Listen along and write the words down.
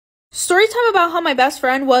Storytime about how my best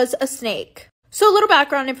friend was a snake. So a little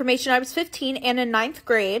background information, I was 15 and in 9th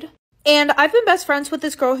grade. And I've been best friends with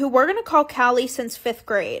this girl who we're going to call Callie since 5th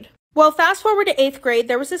grade. Well, fast forward to 8th grade,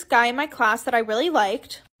 there was this guy in my class that I really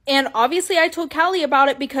liked. And obviously I told Callie about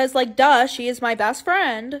it because, like, duh, she is my best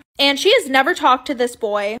friend. And she has never talked to this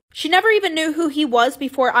boy. She never even knew who he was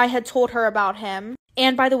before I had told her about him.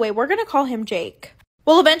 And by the way, we're going to call him Jake.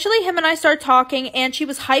 Well, eventually him and I started talking and she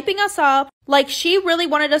was hyping us up. Like, she really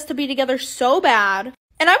wanted us to be together so bad.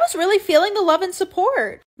 And I was really feeling the love and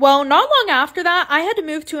support. Well, not long after that, I had to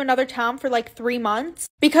move to another town for like 3 months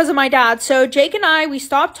because of my dad. So Jake and I, we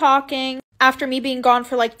stopped talking after me being gone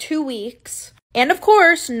for like 2 weeks. And of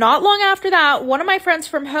course, not long after that, one of my friends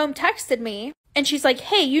from home texted me. And she's like,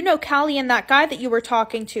 hey, you know Callie and that guy that you were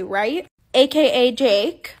talking to, right? AKA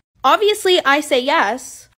Jake. Obviously, I say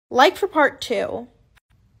yes. Like for part 2.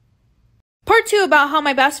 Part 2 about how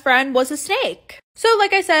my best friend was a snake. So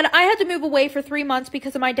like I said, I had to move away for 3 months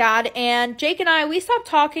because of my dad, and Jake and I, we stopped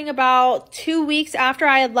talking about 2 weeks after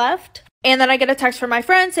I had left. And then I get a text from my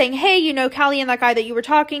friend saying, hey, you know Callie and that guy that you were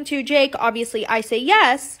talking to, Jake? Obviously, I say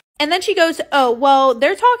yes. And then she goes, oh, well,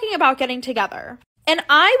 they're talking about getting together. And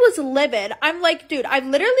I was livid. I'm like, dude, I've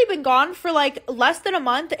literally been gone for like less than a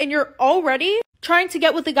month, and you're already trying to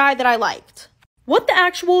get with the guy that I liked. What the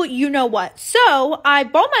actual you know what? So I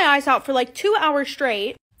bawled my eyes out for like 2 hours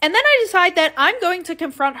straight. And then I decide that I'm going to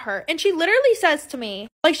confront her. And she literally says to me,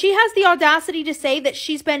 like, she has the audacity to say that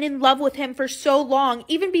she's been in love with him for so long,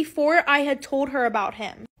 even before I had told her about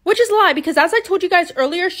him. Which is a lie, because as I told you guys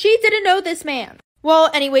earlier, she didn't know this man. Well,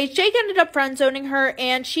 anyways, Jake ended up friend-zoning her,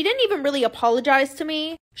 and she didn't even really apologize to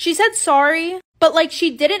me. She said sorry, but like, she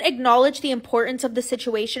didn't acknowledge the importance of the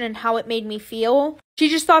situation and how it made me feel. She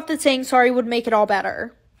just thought that saying sorry would make it all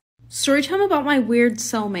better. Storytime about my weird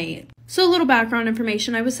cellmate. So a little background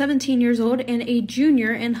information, I was 17 years old and a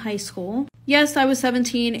junior in high school. Yes, I was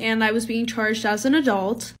 17 and I was being charged as an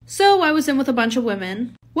adult, so I was in with a bunch of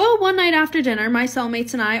women. Well, one night after dinner, my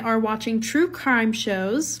cellmates and I are watching true crime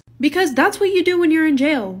shows, because that's what you do when you're in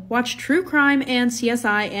jail. Watch true crime and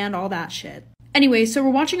CSI and all that shit. Anyway, so we're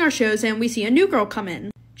watching our shows and we see a new girl come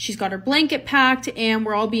in. She's got her blanket packed and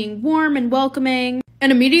we're all being warm and welcoming.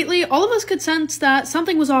 And immediately, all of us could sense that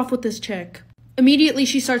something was off with this chick. Immediately,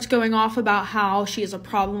 she starts going off about how she has a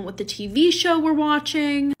problem with the TV show we're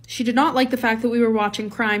watching. She did not like the fact that we were watching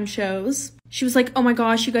crime shows. She was like, oh my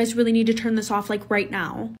gosh, you guys really need to turn this off like right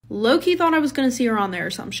now. Low-key thought I was gonna see her on there or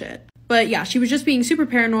some shit. But yeah, she was just being super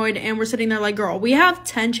paranoid and we're sitting there like, girl, we have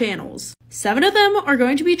 10 channels. 7 of them are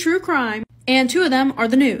going to be true crime and 2 of them are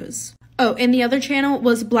the news. Oh, and the other channel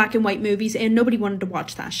was black and white movies and nobody wanted to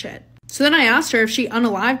watch that shit. So then I asked her if she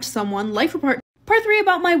unalived someone, like for part 3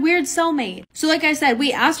 about my weird cellmate. So like I said,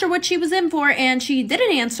 we asked her what she was in for and she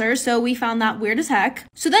didn't answer, so we found that weird as heck.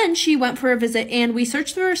 So then she went for a visit and we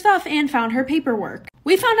searched through her stuff and found her paperwork.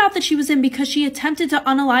 We found out that she was in because she attempted to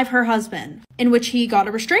unalive her husband, in which he got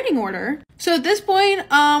a restraining order. So at this point,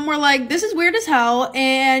 we're like, this is weird as hell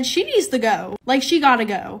and she needs to go. Like, she gotta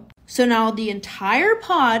go. So now the entire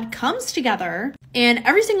pod comes together and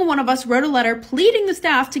every single one of us wrote a letter pleading the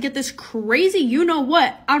staff to get this crazy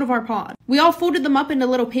you-know-what out of our pod. We all folded them up into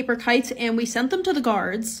little paper kites and we sent them to the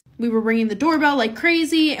guards. We were ringing the doorbell like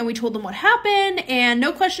crazy and we told them what happened and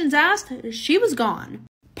no questions asked, she was gone.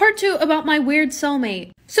 Part 2 about my weird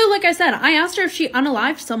cellmate. So like I said, I asked her if she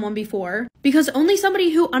unalived someone before because only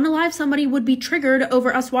somebody who unalived somebody would be triggered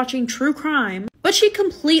over us watching true crime, but she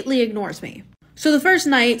completely ignores me. So the first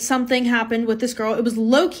night, something happened with this girl. It was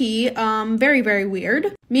low-key, very, very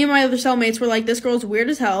weird. Me and my other cellmates were like, this girl's weird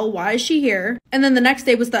as hell. Why is she here? And then the next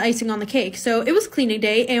day was the icing on the cake. So it was cleaning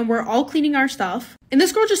day and we're all cleaning our stuff. And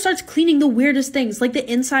this girl just starts cleaning the weirdest things, like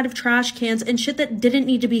the inside of trash cans and shit that didn't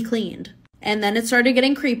need to be cleaned. And then it started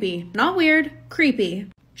getting creepy. Not weird, creepy.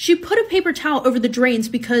 She put a paper towel over the drains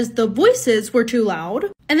because the voices were too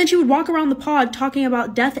loud. And then she would walk around the pod talking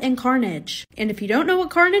about death and carnage. And if you don't know what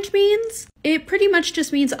carnage means, it pretty much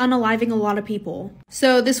just means unaliving a lot of people.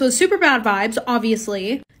 So this was super bad vibes,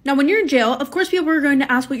 obviously. Now when you're in jail, of course people are going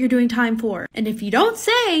to ask what you're doing time for. And if you don't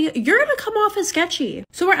say, you're going to come off as sketchy.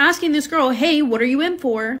 So we're asking this girl, hey, what are you in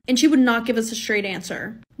for? And she would not give us a straight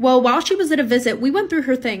answer. Well, while she was at a visit, we went through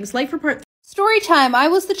her things, like for part Storytime, I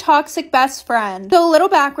was the toxic best friend. So a little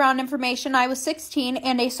background information, I was 16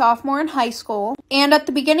 and a sophomore in high school. And at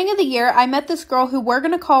the beginning of the year, I met this girl who we're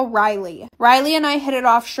gonna call Riley. Riley and I hit it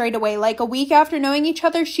off straight away. Like a week after knowing each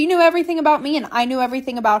other, she knew everything about me and I knew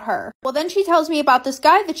everything about her. Well, then she tells me about this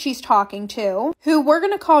guy that she's talking to, who we're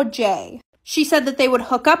gonna call Jay. She said that they would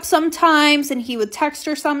hook up sometimes and he would text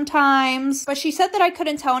her sometimes. But she said that I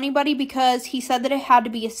couldn't tell anybody because he said that it had to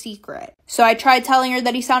be a secret. So I tried telling her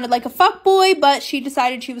that he sounded like a fuckboy, but she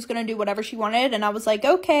decided she was going to do whatever she wanted. And I was like,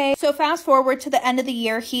 okay. So fast forward to the end of the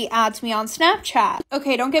year, he adds me on Snapchat.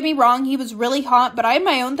 Okay, don't get me wrong. He was really hot, but I had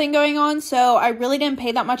my own thing going on. So I really didn't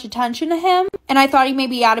pay that much attention to him. And I thought he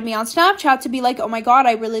maybe added me on Snapchat to be like, oh my God,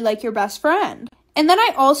 I really like your best friend. And then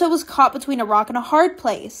I also was caught between a rock and a hard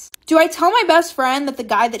place. Do I tell my best friend that the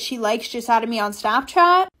guy that she likes just added me on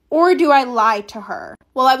Snapchat? Or do I lie to her?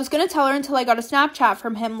 Well, I was going to tell her until I got a Snapchat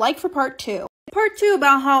from him, like for part 2. Part 2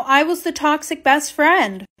 about how I was the toxic best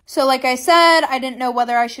friend. So like I said, I didn't know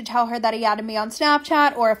whether I should tell her that he added me on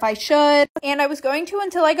Snapchat or if I should. And I was going to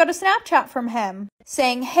until I got a Snapchat from him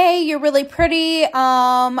saying, hey, you're really pretty.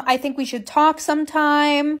 I think we should talk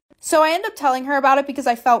sometime. So I ended up telling her about it because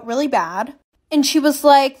I felt really bad. And she was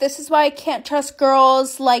like, this is why I can't trust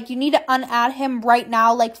girls. Like, you need to unadd him right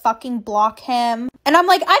now. Like, fucking block him. And I'm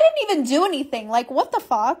like, I didn't even do anything. Like, what the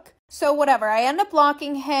fuck? So whatever. I end up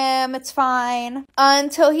blocking him. It's fine.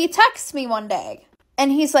 Until he texts me one day.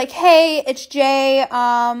 And he's like, hey, it's Jay.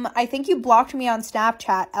 I think you blocked me on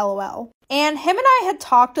Snapchat, LOL. And him and I had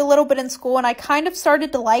talked a little bit in school and I kind of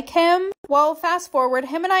started to like him. Well, fast forward,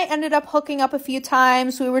 him and I ended up hooking up a few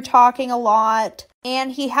times. We were talking a lot.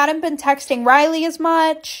 And he hadn't been texting Riley as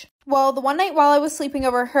much. Well, the one night while I was sleeping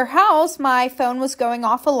over her house, my phone was going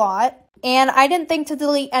off a lot. And I didn't think to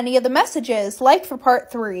delete any of the messages, like for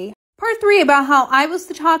part 3. Part 3 about how I was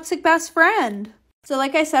the toxic best friend. So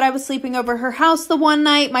like I said, I was sleeping over her house the one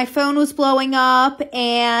night, my phone was blowing up,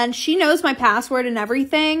 and she knows my password and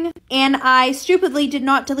everything, and I stupidly did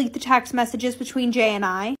not delete the text messages between Jay and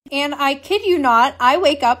I. And I kid you not, I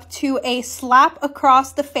wake up to a slap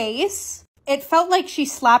across the face. It felt like she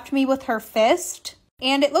slapped me with her fist,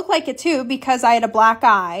 and it looked like it too because I had a black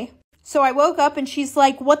eye. So I woke up and she's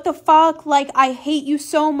like, what the fuck? Like, I hate you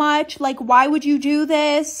so much. Like, why would you do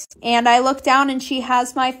this? And I look down and she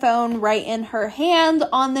has my phone right in her hand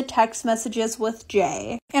on the text messages with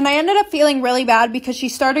Jay. And I ended up feeling really bad because she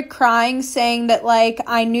started crying, saying that, like,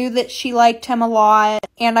 I knew that she liked him a lot.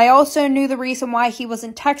 And I also knew the reason why he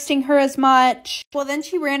wasn't texting her as much. Well, then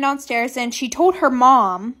she ran downstairs and she told her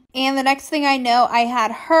mom. And the next thing I know, I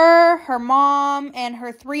had her mom, and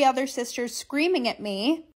her 3 other sisters screaming at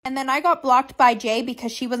me. And then I got blocked by Jay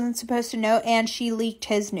because she wasn't supposed to know and she leaked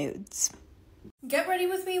his nudes. Get ready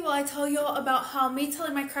with me while I tell y'all about how me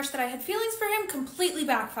telling my crush that I had feelings for him completely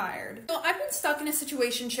backfired. So I've been stuck in a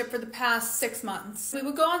situationship for the past 6 months. We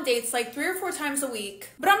would go on dates like 3 or 4 times a week.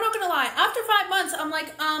 But I'm not gonna lie, after 5 months, I'm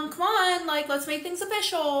like, come on, like, let's make things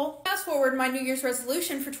official. Fast forward, my New Year's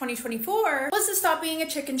resolution for 2024 was to stop being a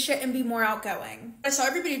chicken shit and be more outgoing. I saw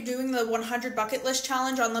everybody doing the 100 bucket list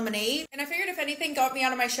challenge on Lemonade, and I figured if anything got me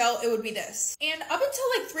out of my shell, it would be this. And up until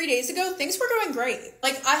like 3 days ago, things were going great.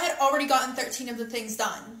 Like, I had already gotten 13 of the things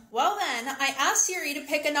done. Well then, I asked Siri to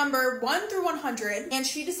pick a number 1 through 100, and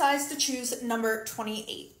she decides to choose number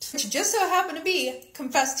 28, which just so happened to be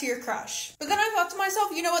confess to your crush. But then I thought to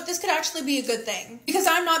myself, you know what, this could actually be a good thing, because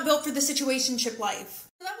I'm not built for the situationship life.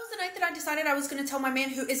 So that was the night that I decided I was going to tell my man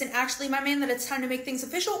who isn't actually my man that it's time to make things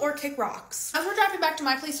official or kick rocks. As we're driving back to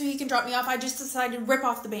my place so he can drop me off, I just decided to rip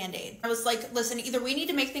off the band-aid. I was like, listen, either we need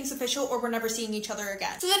to make things official or we're never seeing each other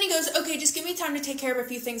again. So then he goes, okay, just give me time to take care of a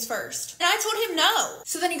few things first. And I told him no.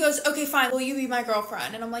 So then he goes, okay, fine, will you be my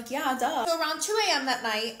girlfriend? And I'm like, yeah, duh. So around 2 a.m. that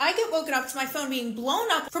night, I get woken up to my phone being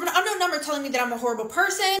blown up from an unknown number telling me that I'm a horrible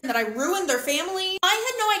person, that I ruined their family. I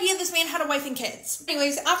had no idea this man had a wife and kids.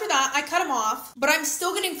 Anyways, after that, I cut him off, but I'm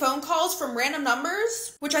still getting phone calls from random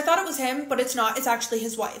numbers, which I thought it was him, but it's not. It's actually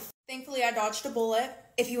his wife. Thankfully, I dodged a bullet.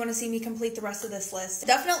 If you want to see me complete the rest of this list,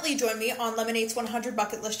 definitely join me on Lemonade's 100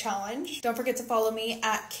 Bucket List Challenge. Don't forget to follow me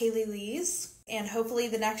at Kaylileass, and hopefully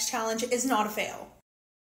the next challenge is not a fail.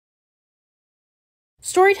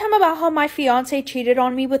 Storytime about how my fiance cheated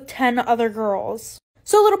on me with 10 other girls.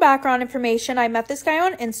 So a little background information, I met this guy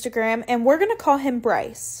on Instagram, and we're gonna call him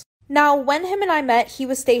Bryce. Now, when him and I met, he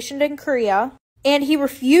was stationed in Korea, and he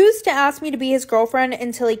refused to ask me to be his girlfriend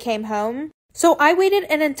until he came home. So I waited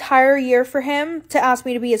an entire year for him to ask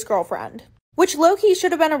me to be his girlfriend. Which low-key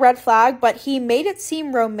should have been a red flag, but he made it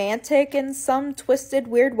seem romantic in some twisted,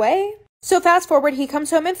 weird way. So fast forward, he comes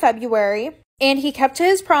home in February, and he kept to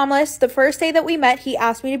his promise. The first day that we met, he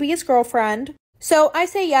asked me to be his girlfriend. So I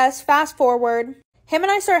say yes, fast forward. Him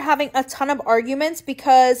and I started having a ton of arguments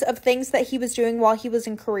because of things that he was doing while he was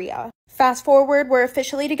in Korea. Fast forward, we're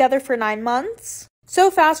officially together for 9 months.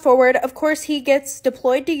 So fast forward, of course, he gets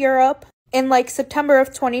deployed to Europe in like September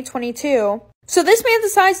of 2022. So this man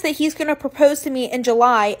decides that he's going to propose to me in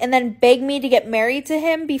July and then beg me to get married to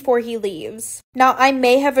him before he leaves. Now, I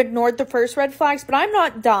may have ignored the first red flags, but I'm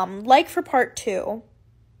not dumb. Like for part 2.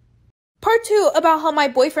 Part 2 about how my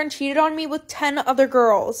boyfriend cheated on me with 10 other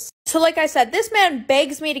girls. So like I said, this man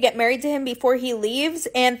begs me to get married to him before he leaves,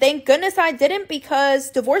 and thank goodness I didn't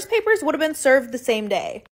because divorce papers would have been served the same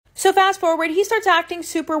day. So fast forward, he starts acting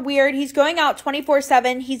super weird. He's going out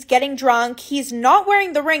 24/7. He's getting drunk. He's not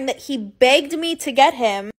wearing the ring that he begged me to get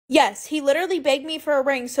him. Yes, he literally begged me for a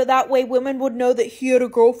ring so that way women would know that he had a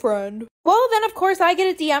girlfriend. Well, then of course I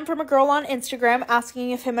get a DM from a girl on Instagram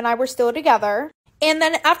asking if him and I were still together. And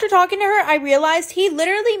then after talking to her, I realized he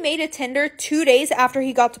literally made a Tinder 2 days after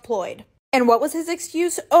he got deployed. And what was his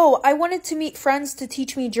excuse? Oh, I wanted to meet friends to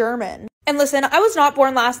teach me German. And listen, I was not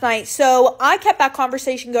born last night, so I kept that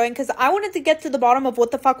conversation going because I wanted to get to the bottom of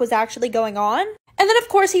what the fuck was actually going on. And then, of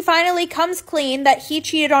course, he finally comes clean that he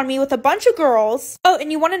cheated on me with a bunch of girls. Oh,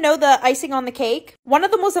 and you want to know the icing on the cake? One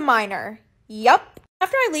of them was a minor. Yup.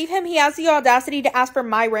 After I leave him, he has the audacity to ask for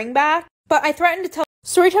my ring back, but I threatened to tell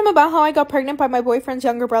Storytime about how I got pregnant by my boyfriend's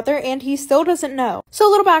younger brother, and he still doesn't know. So a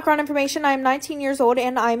little background information, I am 19 years old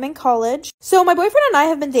and I'm in college. So my boyfriend and I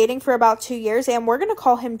have been dating for about 2 years, and we're going to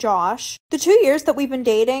call him Josh. The 2 years that we've been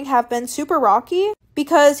dating have been super rocky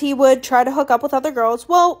because he would try to hook up with other girls.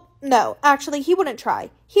 Well, no, actually he wouldn't try.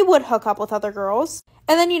 He would hook up with other girls.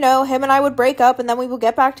 And then, him and I would break up and then we would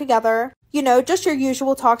get back together. Just your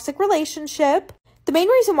usual toxic relationship. The main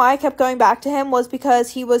reason why I kept going back to him was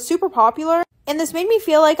because he was super popular, and this made me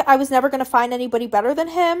feel like I was never going to find anybody better than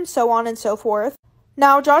him, so on and so forth.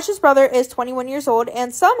 Now, Josh's brother is 21 years old,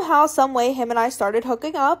 and somehow, someway, him and I started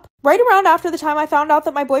hooking up. Right around after the time I found out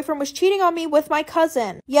that my boyfriend was cheating on me with my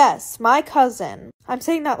cousin. Yes, my cousin. I'm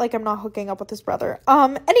saying that like I'm not hooking up with his brother.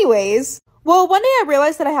 Anyways. Well, one day I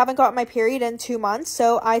realized that I haven't got my period in 2 months,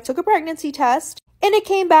 so I took a pregnancy test, and it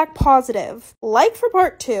came back positive. Like for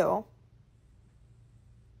part 2.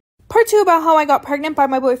 Part 2 about how I got pregnant by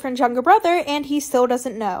my boyfriend's younger brother, and he still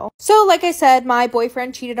doesn't know. So, like I said, my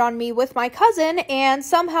boyfriend cheated on me with my cousin, and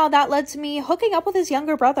somehow that led to me hooking up with his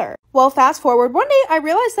younger brother. Well, fast forward, one day I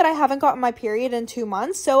realized that I haven't gotten my period in 2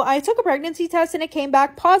 months, so I took a pregnancy test and it came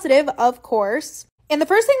back positive, of course. And the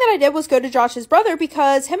first thing that I did was go to Josh's brother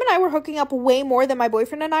because him and I were hooking up way more than my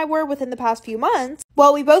boyfriend and I were within the past few months.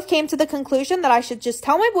 Well, we both came to the conclusion that I should just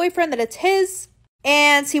tell my boyfriend that it's his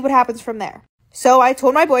and see what happens from there. So I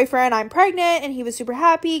told my boyfriend I'm pregnant, and he was super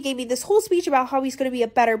happy, gave me this whole speech about how he's going to be a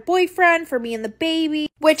better boyfriend for me and the baby,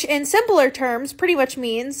 which in simpler terms pretty much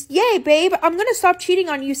means, yay babe, I'm going to stop cheating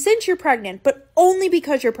on you since you're pregnant, but only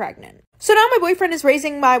because you're pregnant. So now my boyfriend is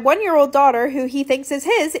raising my 1-year-old daughter who he thinks is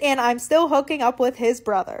his, and I'm still hooking up with his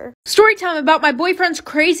brother. Story time about my boyfriend's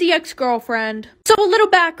crazy ex-girlfriend. So a little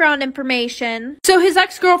background information. So his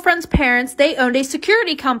ex-girlfriend's parents, they owned a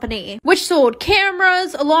security company, which sold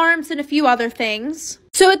cameras, alarms, and a few other things.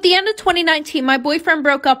 So at the end of 2019, my boyfriend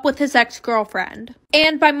broke up with his ex-girlfriend.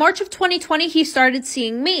 And by March of 2020, he started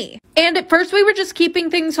seeing me. And at first, we were just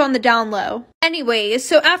keeping things on the down low. Anyways,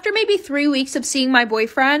 so after maybe 3 weeks of seeing my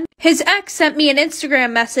boyfriend, his ex sent me an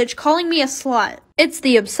Instagram message calling me a slut. It's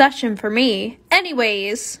the obsession for me.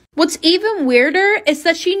 Anyways, what's even weirder is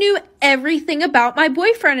that she knew everything about my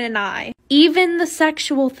boyfriend and I, even the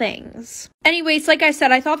sexual things. Anyways, like I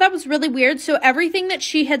said, I thought that was really weird, so everything that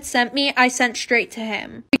she had sent me, I sent straight to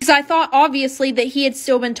him. Because I thought, obviously, that he had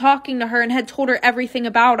still been talking to her and had told her everything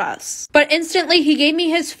about us. But instantly, he gave me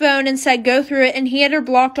his phone and said go through it, and he had her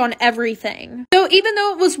blocked on everything. So even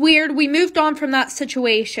though it was weird, we moved on from that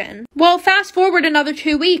situation. Well, fast forward another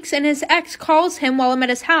 2 weeks, and his ex calls him while I'm at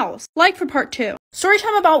his house. Like for part 2. Story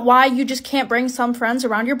time about why you just can't bring some friends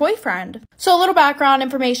around your boyfriend. So a little background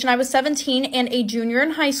information, I was 17 and a junior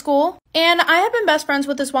in high school, and I had been best friends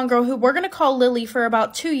with this one girl who we're going to call Lily for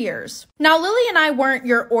about 2 years. Now, Lily and I weren't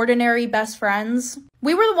your ordinary best friends.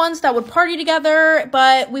 We were the ones that would party together,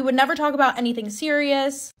 but we would never talk about anything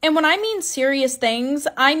serious. And when I mean serious things,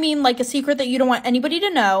 I mean like a secret that you don't want anybody to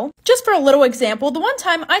know. Just for a little example, the one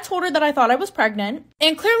time I told her that I thought I was pregnant,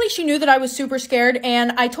 and clearly she knew that I was super scared,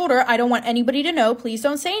 and I told her I don't want anybody to know, please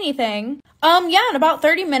don't say anything. Yeah, in about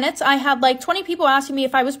 30 minutes, I had like 20 people asking me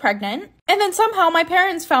if I was pregnant, and then somehow my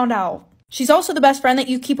parents found out. She's also the best friend that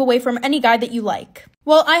you keep away from any guy that you like.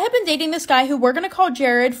 Well, I have been dating this guy who we're gonna call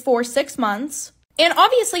Jared for 6 months. And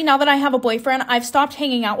obviously, now that I have a boyfriend, I've stopped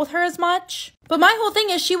hanging out with her as much. But my whole thing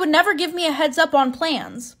is she would never give me a heads up on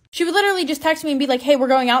plans. She would literally just text me and be like, hey, we're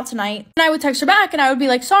going out tonight. And I would text her back and I would be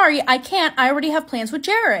like, sorry, I can't. I already have plans with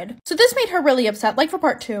Jared. So this made her really upset, like for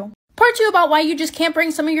part 2. Part 2 about why you just can't bring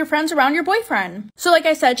some of your friends around your boyfriend. So like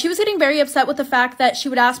I said, she was getting very upset with the fact that she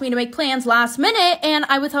would ask me to make plans last minute and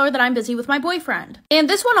I would tell her that I'm busy with my boyfriend. And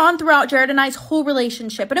this went on throughout Jared and I's whole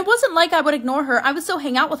relationship. And it wasn't like I would ignore her. I would still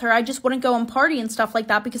hang out with her. I just wouldn't go and party and stuff like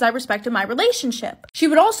that because I respected my relationship. She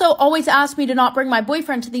would also always ask me to not bring my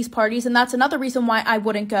boyfriend to these parties, and that's another reason why I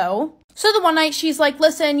wouldn't go. So the one night she's like,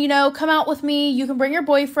 listen, you know, come out with me. You can bring your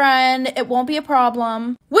boyfriend. It won't be a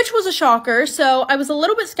problem, which was a shocker. So I was a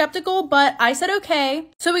little bit skeptical, but I said, okay.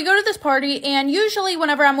 So we go to this party, and usually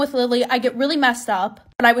whenever I'm with Lily, I get really messed up,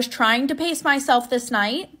 but I was trying to pace myself this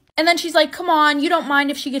night. And then she's like, come on, you don't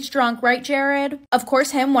mind if she gets drunk, right, Jared? Of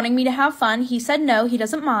course, him wanting me to have fun, he said no, he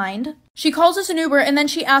doesn't mind. She calls us an Uber, and then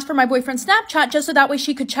she asked for my boyfriend's Snapchat just so that way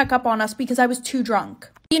she could check up on us because I was too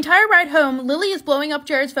drunk. The entire ride home, Lily is blowing up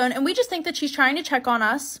Jared's phone, and we just think that she's trying to check on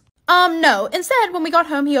us. No. Instead, when we got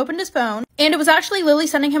home, he opened his phone, and it was actually Lily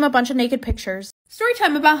sending him a bunch of naked pictures. Story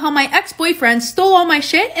time about how my ex-boyfriend stole all my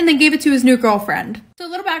shit and then gave it to his new girlfriend. So a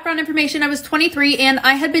little background information, I was 23 and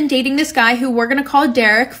I had been dating this guy who we're gonna call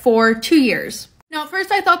Derek for 2 years. Now, at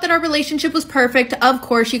first I thought that our relationship was perfect. Of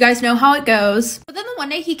course, you guys know how it goes. But then the one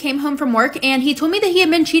day he came home from work and he told me that he had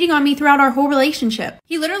been cheating on me throughout our whole relationship.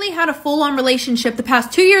 He literally had a full-on relationship the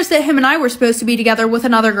past 2 years that him and I were supposed to be together with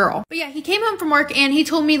another girl. But yeah, he came home from work and he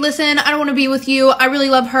told me, listen, I don't want to be with you. I really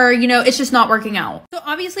love her. You know, it's just not working out. So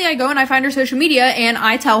obviously I go and I find her social media and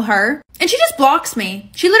I tell her. And she just blocks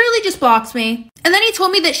me. She literally just blocks me. And then he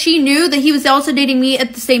told me that she knew that he was also dating me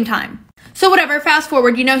at the same time. So whatever, fast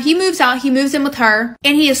forward, you know, he moves out, he moves in with her,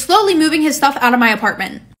 and he is slowly moving his stuff out of my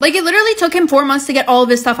apartment. Like, it literally took him 4 months to get all of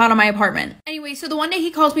his stuff out of my apartment. Anyway, so the one day he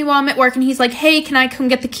calls me while I'm at work and he's like, hey, can I come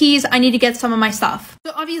get the keys? I need to get some of my stuff.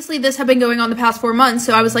 So obviously this had been going on the past 4 months,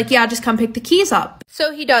 so I was like, yeah, just come pick the keys up.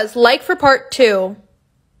 So he does, like for part 2.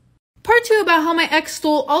 Part 2 about how my ex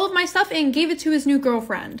stole all of my stuff and gave it to his new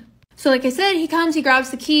girlfriend. So like I said, he comes, he grabs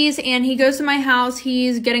the keys, and he goes to my house,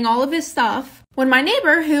 he's getting all of his stuff. When my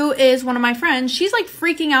neighbor, who is one of my friends, she's like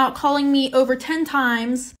freaking out, calling me over 10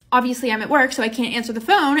 times. Obviously, I'm at work, so I can't answer the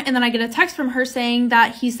phone. And then I get a text from her saying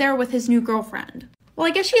that he's there with his new girlfriend. Well,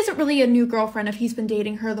 I guess she isn't really a new girlfriend if he's been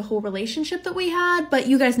dating her the whole relationship that we had, but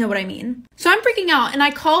you guys know what I mean. So I'm freaking out and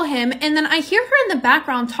I call him and then I hear her in the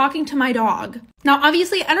background talking to my dog. Now,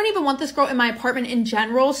 obviously, I don't even want this girl in my apartment in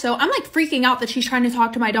general, so I'm like freaking out that she's trying to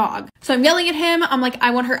talk to my dog. So I'm yelling at him. I'm like, I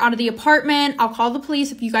want her out of the apartment. I'll call the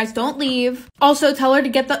police if you guys don't leave. Also, tell her to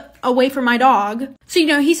get away from my dog. So, you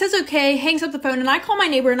know, he says okay, hangs up the phone, and I call my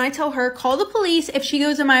neighbor and I tell her, call the police if she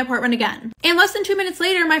goes in my apartment again. And less than 2 minutes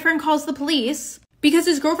later, my friend calls the police because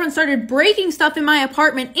his girlfriend started breaking stuff in my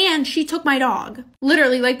apartment and she took my dog.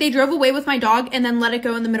 Literally, like they drove away with my dog and then let it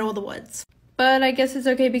go in the middle of the woods. But I guess it's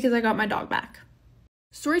okay because I got my dog back.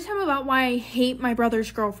 Story time about why I hate my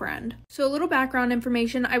brother's girlfriend. So a little background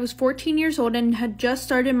information, I was 14 years old and had just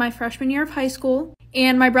started my freshman year of high school,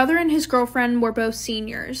 and my brother and his girlfriend were both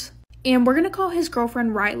seniors. And we're gonna call his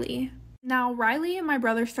girlfriend Riley. Now, Riley and my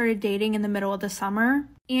brother started dating in the middle of the summer,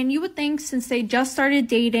 and you would think since they just started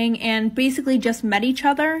dating and basically just met each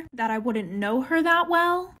other that I wouldn't know her that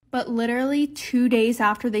well. But literally 2 days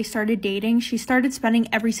after they started dating, she started spending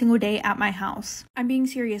every single day at my house. I'm being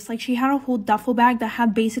serious, like she had a whole duffel bag that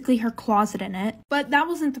had basically her closet in it. But that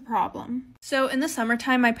wasn't the problem. So in the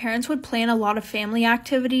summertime, my parents would plan a lot of family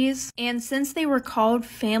activities. And since they were called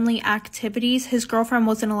family activities, his girlfriend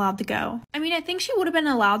wasn't allowed to go. I mean, I think she would have been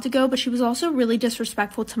allowed to go, but she was also really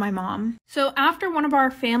disrespectful to my mom. So after one of our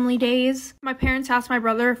family days, my parents asked my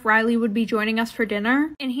brother if Riley would be joining us for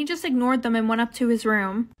dinner. And he just ignored them and went up to his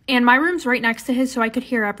room. And my room's right next to his, so I could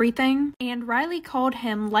hear everything. And Riley called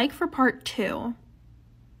him like for part 2.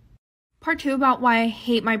 Part 2 about why I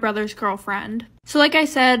hate my brother's girlfriend. So like I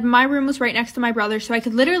said, my room was right next to my brother, so I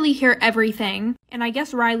could literally hear everything. And I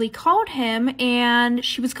guess Riley called him and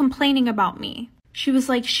she was complaining about me. She was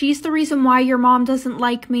like, she's the reason why your mom doesn't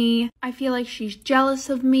like me. I feel like she's jealous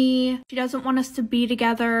of me. She doesn't want us to be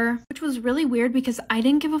together. Which was really weird because I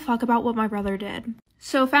didn't give a fuck about what my brother did.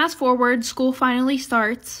 So fast forward, school finally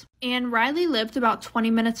starts. And Riley lived about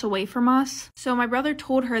 20 minutes away from us. So my brother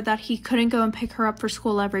told her that he couldn't go and pick her up for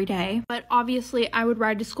school every day. But obviously I would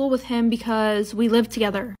ride to school with him because we lived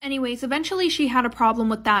together. Anyways, eventually she had a problem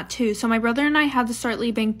with that too. So my brother and I had to start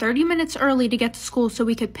leaving 30 minutes early to get to school so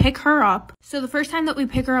we could pick her up. So the first time that we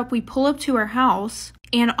pick her up, we pull up to her house.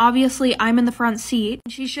 And obviously I'm in the front seat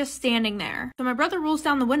and she's just standing there. So my brother rolls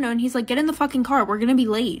down the window and he's like, get in the fucking car, we're gonna be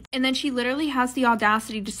late. And then she literally has the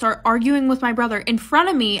audacity to start arguing with my brother in front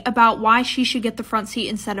of me about why she should get the front seat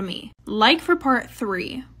instead of me. Like for part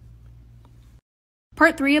 3.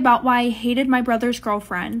 Part 3 about why I hated my brother's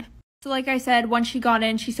girlfriend. So like I said, once she got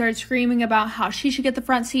in, she started screaming about how she should get the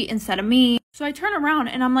front seat instead of me. So I turn around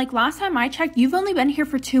and I'm like, last time I checked, you've only been here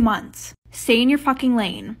for 2 months. Stay in your fucking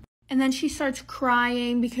lane. And then she starts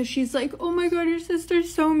crying because she's like, oh my god, your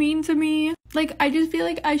sister's so mean to me. Like, I just feel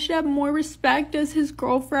like I should have more respect as his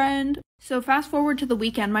girlfriend. So fast forward to the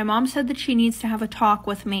weekend, my mom said that she needs to have a talk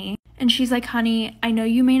with me. And she's like, honey, I know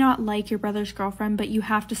you may not like your brother's girlfriend, but you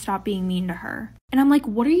have to stop being mean to her. And I'm like,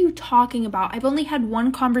 what are you talking about? I've only had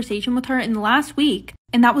one conversation with her in the last week,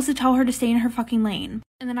 and that was to tell her to stay in her fucking lane.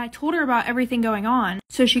 And then I told her about everything going on.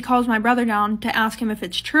 So she calls my brother down to ask him if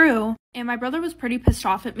it's true. And my brother was pretty pissed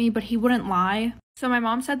off at me, but he wouldn't lie. So my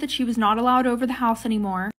mom said that she was not allowed over the house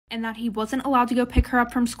anymore, and that he wasn't allowed to go pick her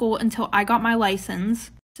up from school until I got my license.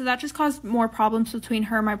 So that just caused more problems between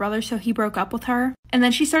her and my brother, so he broke up with her. And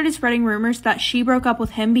then she started spreading rumors that she broke up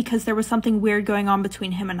with him because there was something weird going on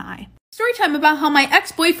between him and I. Story time about how my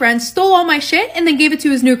ex-boyfriend stole all my shit and then gave it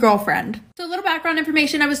to his new girlfriend. So a little background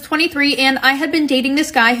information, I was 23 and I had been dating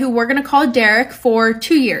this guy who we're gonna call Derek for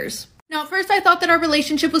 2 years. Now, at first I thought that our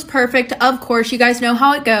relationship was perfect. Of course, you guys know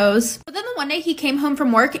how it goes. But then the one day he came home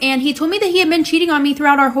from work and he told me that he had been cheating on me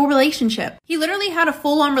throughout our whole relationship. He literally had a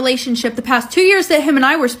full-on relationship the past 2 years that him and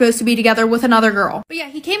I were supposed to be together with another girl. But yeah,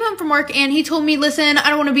 he came home from work and he told me, listen, I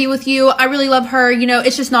don't want to be with you. I really love her. You know,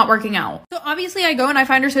 it's just not working out. So obviously I go and I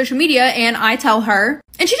find her social media and I tell her,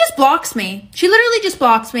 and she just blocks me. She literally just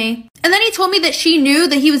blocks me. And then he told me that she knew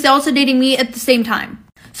that he was also dating me at the same time.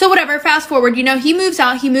 So whatever, fast forward, you know, he moves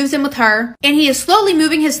out, he moves in with her, and he is slowly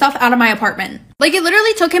moving his stuff out of my apartment. Like, it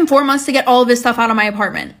literally took him 4 months to get all of his stuff out of my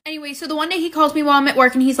apartment. Anyway, so the one day he calls me while I'm at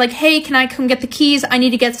work and he's like, hey, can I come get the keys? I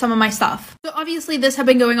need to get some of my stuff. So obviously this had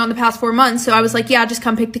been going on the past 4 months, so I was like, yeah, just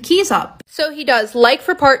come pick the keys up. So he does, like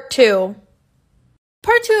for part 2.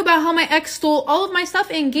 Part 2 about how my ex stole all of my stuff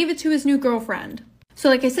and gave it to his new girlfriend. So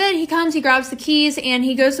like I said, he comes, he grabs the keys, and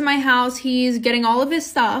he goes to my house, he's getting all of his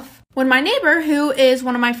stuff. When my neighbor, who is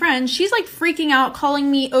one of my friends, she's like freaking out, calling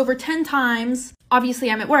me over 10 times. Obviously,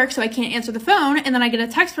 I'm at work, so I can't answer the phone. And then I get a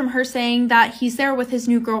text from her saying that he's there with his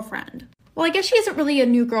new girlfriend. Well, I guess she isn't really a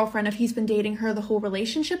new girlfriend if he's been dating her the whole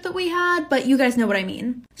relationship that we had, but you guys know what I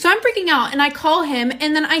mean. So I'm freaking out and I call him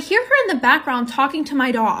and then I hear her in the background talking to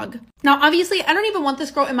my dog. Now, obviously, I don't even want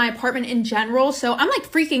this girl in my apartment in general, so I'm like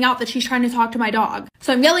freaking out that she's trying to talk to my dog.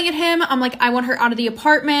 So I'm yelling at him. I'm like, I want her out of the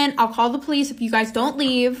apartment. I'll call the police if you guys don't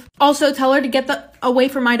leave. Also, tell her to get away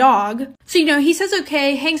from my dog. So, you know, he says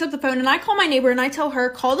okay, hangs up the phone, and I call my neighbor and I tell her,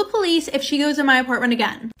 call the police if she goes in my apartment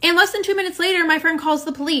again. And less than 2 minutes later, my friend calls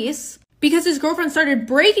the police because his girlfriend started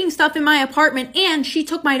breaking stuff in my apartment and she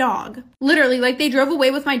took my dog. Literally, like they drove away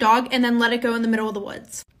with my dog and then let it go in the middle of the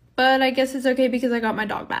woods. But I guess it's okay because I got my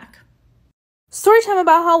dog back. Story time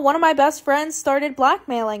about how one of my best friends started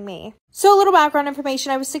blackmailing me. So a little background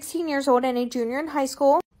information, I was 16 years old and a junior in high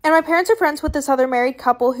school, and my parents are friends with this other married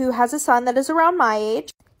couple who has a son that is around my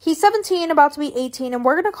age. He's 17, about to be 18, and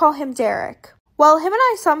we're going to call him Derek. Well, him and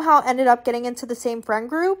I somehow ended up getting into the same friend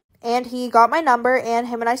group, and he got my number, and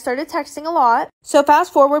him and I started texting a lot. So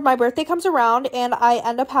fast forward, my birthday comes around, and I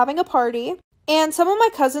end up having a party. And some of my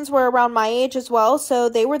cousins were around my age as well, so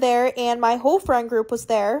they were there, and my whole friend group was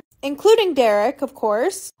there, including Derek, of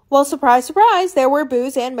course. Well, surprise, surprise, there were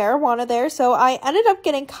booze and marijuana there, so I ended up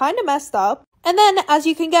getting kind of messed up. And then, as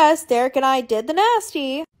you can guess, Derek and I did the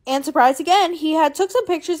nasty. And surprise again, he had took some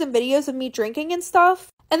pictures and videos of me drinking and stuff.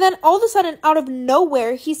 And then all of a sudden, out of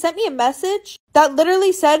nowhere, he sent me a message that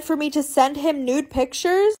literally said for me to send him nude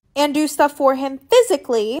pictures and do stuff for him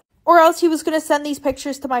physically, or else he was going to send these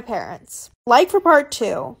pictures to my parents. Like for part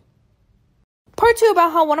 2. Part 2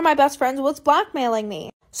 about how one of my best friends was blackmailing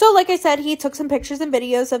me. So like I said, he took some pictures and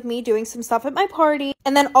videos of me doing some stuff at my party,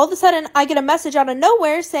 and then all of a sudden I get a message out of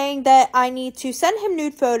nowhere saying that I need to send him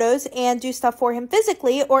nude photos and do stuff for him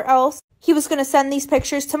physically, or else he was going to send these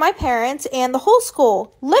pictures to my parents, and the whole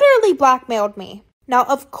school literally blackmailed me. Now,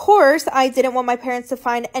 of course, I didn't want my parents to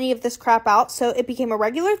find any of this crap out, so it became a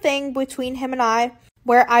regular thing between him and I,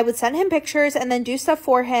 where I would send him pictures and then do stuff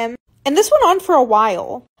for him, and this went on for a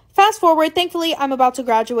while. Fast forward, thankfully, I'm about to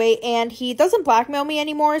graduate, and he doesn't blackmail me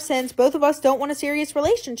anymore since both of us don't want a serious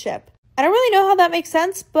relationship. I don't really know how that makes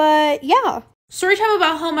sense, but yeah. Story time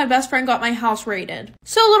about how my best friend got my house raided.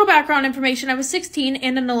 So a little background information, I was 16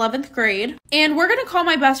 and in 11th grade, and we're gonna call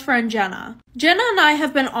my best friend Jenna. Jenna and I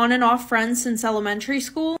have been on and off friends since elementary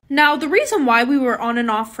school. Now, the reason why we were on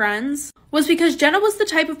and off friends was because Jenna was the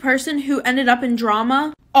type of person who ended up in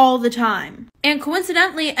drama all the time. And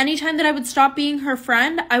coincidentally, anytime that I would stop being her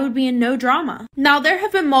friend, I would be in no drama. Now, there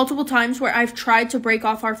have been multiple times where I've tried to break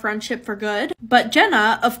off our friendship for good, but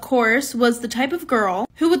Jenna, of course, was the type of girl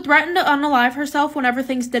who would threaten to unalive herself whenever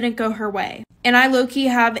things didn't go her way. And I low-key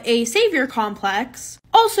have a savior complex.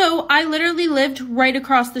 Also, I literally lived right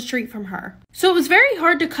across the street from her. So it was very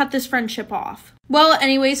hard to cut this friendship off. Well,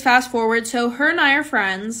 anyways, fast forward, so her and I are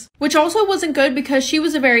friends, which also wasn't good because she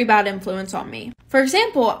was a very bad influence on me. For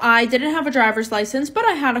example, I didn't have a driver's license, but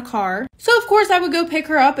I had a car. So of course I would go pick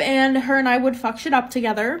her up and her and I would fuck shit up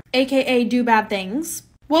together, aka do bad things.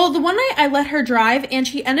 Well, the one night I let her drive and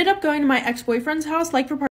she ended up going to my ex-boyfriend's house, like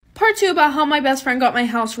for part 2 about how my best friend got my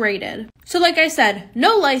house raided. So like I said,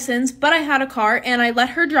 no license, but I had a car and I let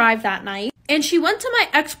her drive that night. And she went to my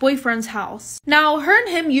ex-boyfriend's house. Now, her and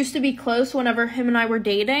him used to be close whenever him and I were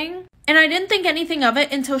dating. And I didn't think anything of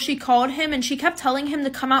it until she called him and she kept telling him to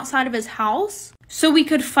come outside of his house so we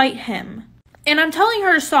could fight him. And I'm telling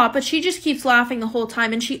her to stop, but she just keeps laughing the whole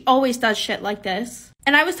time and she always does shit like this.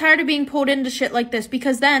 And I was tired of being pulled into shit like this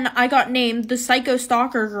because then I got named the psycho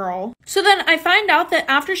stalker girl. So then I find out that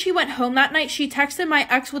after she went home that night, she texted my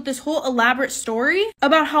ex with this whole elaborate story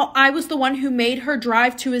about how I was the one who made her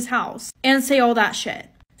drive to his house and say all that shit.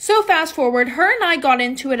 So fast forward, her and I got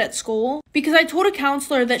into it at school because I told a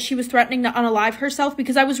counselor that she was threatening to unalive herself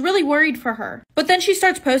because I was really worried for her. But then she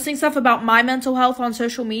starts posting stuff about my mental health on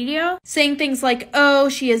social media, saying things like, oh,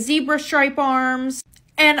 she has zebra stripe arms.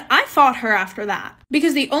 And I fought her after that.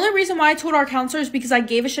 Because the only reason why I told our counselor is because I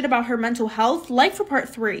gave a shit about her mental health, like for part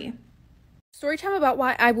 3. Story time about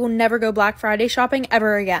why I will never go Black Friday shopping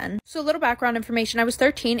ever again. So a little background information, I was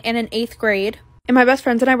 13 and in 8th grade. And my best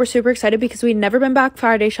friends and I were super excited because we'd never been Black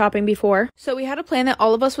Friday shopping before. So we had a plan that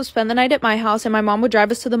all of us would spend the night at my house and my mom would drive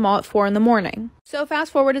us to the mall at 4 in the morning. So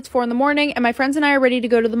fast forward, it's 4 in the morning and my friends and I are ready to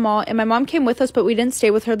go to the mall and my mom came with us, but we didn't stay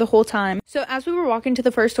with her the whole time. So as we were walking to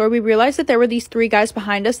the first store, we realized that there were these 3 guys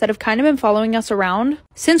behind us that have kind of been following us around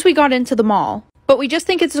since we got into the mall. But we just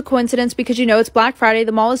think it's a coincidence because, you know, it's Black Friday,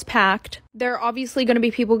 the mall is packed. There are obviously going to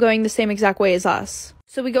be people going the same exact way as us.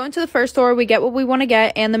 So we go into the first store, we get what we want to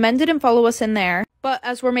get, and the men didn't follow us in there. But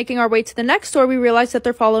as we're making our way to the next store, we realized that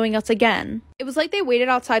they're following us again. It was like they waited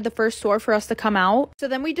outside the first store for us to come out. So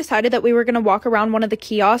then we decided that we were going to walk around one of the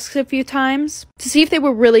kiosks a few times to see if they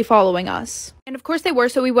were really following us. And of course they were,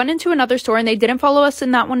 so we went into another store and they didn't follow us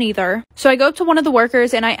in that one either. So I go up to one of the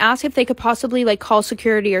workers and I asked if they could possibly like call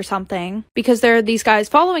security or something because there are these guys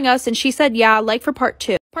following us, and she said yeah, like for part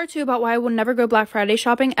 2. Part 2 about why I will never go Black Friday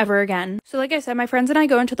shopping ever again. So like I said, my friends and I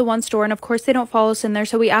go into the one store and of course they don't follow us in there,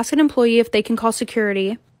 so we ask an employee if they can call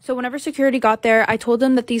security. So whenever security got there, I told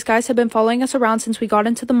them that these guys had been following us around since we got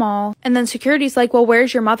into the mall. And then security's like, well,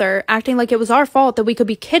 where's your mother? Acting like it was our fault that we could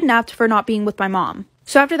be kidnapped for not being with my mom.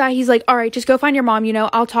 So after that, he's like, all right, just go find your mom, you know,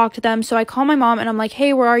 I'll talk to them. So I call my mom and I'm like,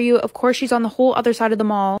 hey, where are you? Of course, she's on the whole other side of the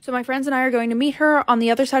mall. So my friends and I are going to meet her on the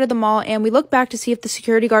other side of the mall, and we look back to see if the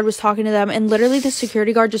security guard was talking to them, and literally the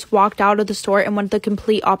security guard just walked out of the store and went the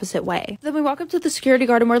complete opposite way. Then we walk up to the security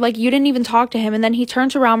guard and we're like, you didn't even talk to him. And then he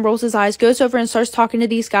turns around, rolls his eyes, goes over and starts talking to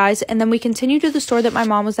these guys. And then we continue to the store that my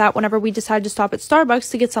mom was at whenever we decided to stop at Starbucks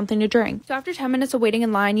to get something to drink. So after 10 minutes of waiting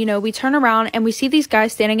in line, you know, we turn around and we see these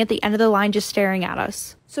guys standing at the end of the line just staring at us.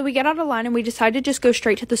 So we get out of line and we decided to just go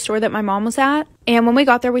straight to the store that my mom was at. And when we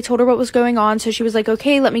got there, we told her what was going on. So she was like,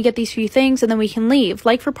 okay, let me get these few things and then we can leave,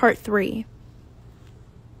 like for part 3.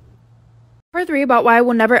 Part 3 about why I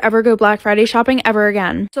will never ever go Black Friday shopping ever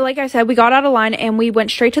again. So like I said, we got out of line and we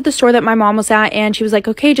went straight to the store that my mom was at, and she was like,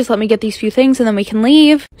 okay, just let me get these few things and then we can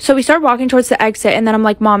leave. So we start walking towards the exit and then I'm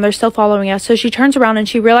like, Mom, they're still following us. So she turns around and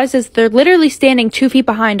she realizes they're literally standing 2 feet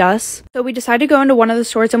behind us. So we decided to go into one of the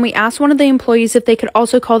stores and we asked one of the employees if they could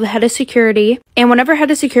also call the head of security. And whenever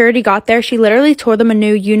head of security got there, she literally tore them a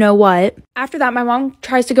new you-know-what. After that, my mom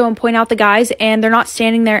tries to go and point out the guys and they're not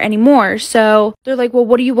standing there anymore. So they're like, well,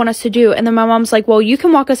 what do you want us to do? And then my mom's like, well, you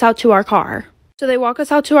can walk us out to our car. So they walk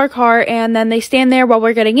us out to our car and then they stand there while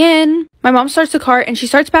we're getting in. My mom starts the car and she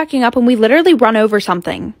starts backing up and we literally run over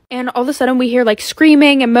something. And all of a sudden we hear like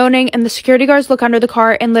screaming and moaning, and the security guards look under the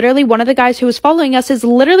car and literally one of the guys who was following us is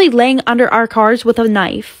literally laying under our cars with a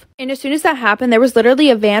knife. And as soon as that happened, there was literally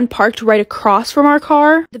a van parked right across from our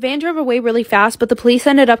car. The van drove away really fast, but the police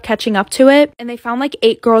ended up catching up to it and they found like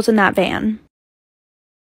 8 girls in that van.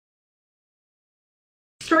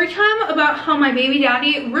 Story time about how my baby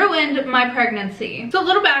daddy ruined my pregnancy. So a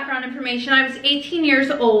little background information, I was 18 years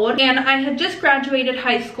old and I had just graduated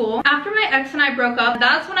high school. After my ex and I broke up,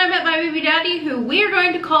 that's when I met my baby daddy, who we are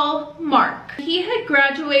going to call Mark. He had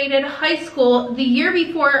graduated high school the year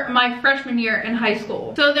before my freshman year in high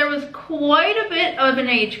school. So there was quite a bit of an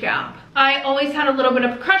age gap. I always had a little bit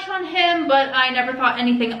of a crush on him, but I never thought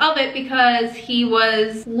anything of it because he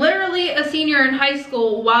was literally a senior in high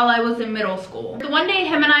school while I was in middle school. One day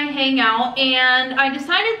him and I hang out and I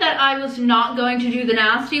decided that I was not going to do the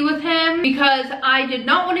nasty with him because I did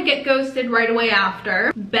not want to get ghosted right away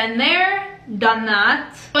after. Been there, done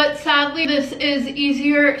that. But sadly, this is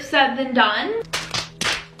easier said than done.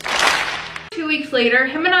 2 weeks later,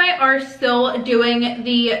 him and I are still doing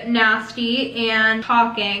the nasty and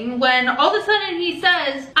talking when all of a sudden he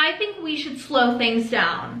says, I think we should slow things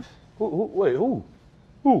down. Wait,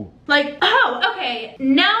 who? Like, oh, okay,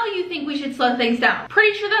 now you think we should slow things down.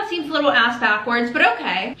 Pretty sure that seems a little ass backwards, but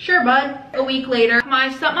okay. Sure, bud. A week later, my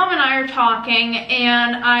stepmom and I are talking,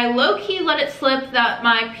 and I low-key let it slip that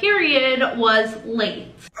my period was late.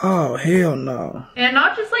 Oh, hell no. And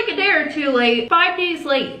not just like a day or two late, 5 days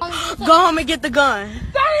late. Go home and get the gun.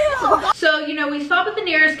 So, you know, we stop at the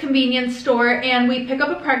nearest convenience store and we pick up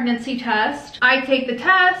a pregnancy test. I take the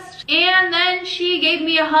test and then she gave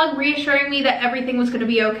me a hug reassuring me that everything was gonna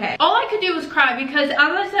be okay. All I could do was cry because, as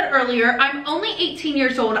I said earlier, I'm only 18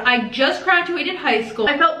 years old. I just graduated high school.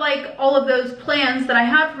 I felt like all of those plans that I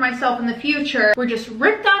had for myself in the future were just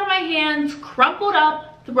ripped out of my hands, crumpled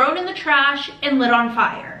up, thrown in the trash, and lit on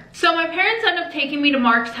fire. So my parents end up taking me to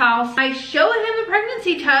Mark's house. I show him the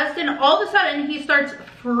pregnancy test and all of a sudden he starts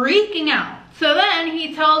freaking out. So then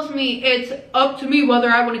he tells me it's up to me whether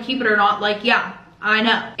I want to keep it or not. Like, yeah, I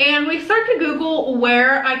know. And we start to Google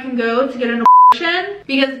where I can go to get an abortion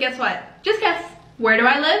because guess what? Just guess. Where do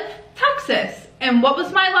I live? Texas. And what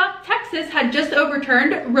was my luck? Texas had just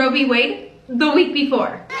overturned Roe v. Wade the week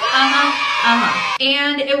before.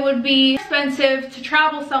 And it would be expensive to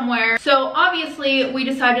travel somewhere. So obviously we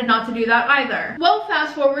decided not to do that either. Well,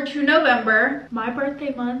 fast forward to November, my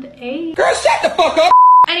birthday month, Girl, shut the fuck up!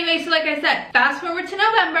 Anyway, so like I said, fast forward to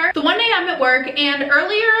November. The one day I'm at work and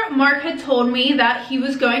earlier Mark had told me that he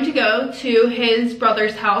was going to go to his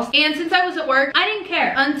brother's house. And since I was at work, I didn't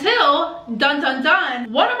care until, dun dun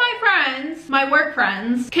dun, one of my friends, my work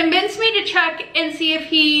friends, convinced me to check and see if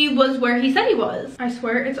he was where he said he was. I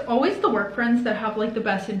swear, it's always the work friends that have like the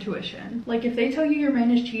best intuition. Like if they tell you your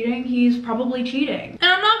man is cheating, he's probably cheating. And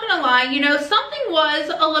I'm not gonna lie, you know, something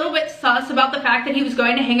was a little bit sus about the fact that he was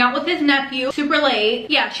going to hang out with his nephew super late.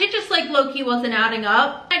 Yeah, shit just like low-key wasn't adding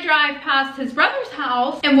up. I drive past his brother's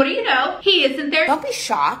house and what do you know? He isn't there. Don't be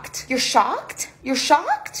shocked. You're shocked? You're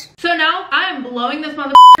shocked? So now I am blowing this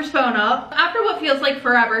motherfucker's phone up. After what feels like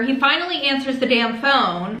forever, he finally answers the damn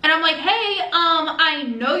phone. And I'm like, hey, I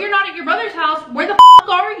know you're not at your brother's house. Where the fuck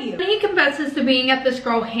are you? And he confesses to being at this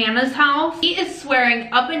girl Hannah's house. He is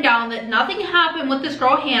swearing up and down that nothing happened with this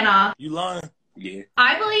girl Hannah. You lying? Yeah.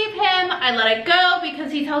 I believe him. I let it go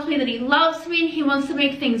because he tells me that he loves me and he wants to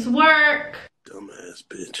make things work. Dumbass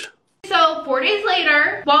bitch. So 4 days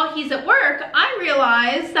later, while he's at work, I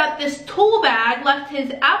realized that this tool bag left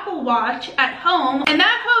his Apple Watch at home and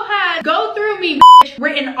that hoe had "go through me bitch"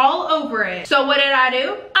 written all over it. So what did I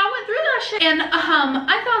do? I went through that shit and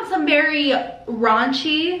I found some very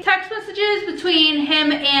raunchy text messages between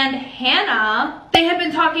him and Hannah. They had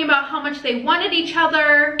been talking about how much they wanted each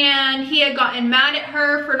other and he had gotten mad at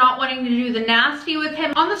her for not wanting to do the nasty with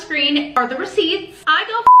him. On the screen are the receipts. I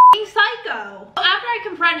go psycho. After I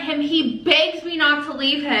confront him, he begs me not to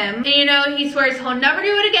leave him. And you know, he swears he'll never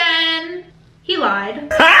do it again. He lied.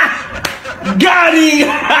 Got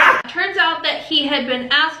him! Turns out that he had been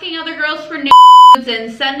asking other girls for nudes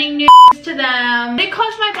and sending nudes to them. It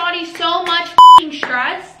caused my body so much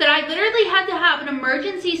stress that I literally had to have an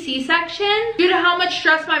emergency C-section due to how much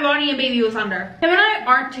stress my body and baby was under. Him and I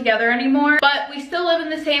aren't together anymore, but we still live in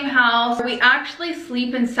the same house. We actually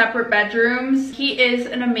sleep in separate bedrooms. He is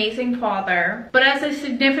an amazing father, but as a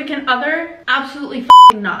significant other, absolutely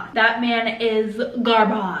not. That man is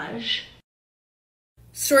garbage.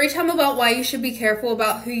 Story time about why you should be careful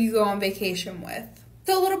about who you go on vacation with.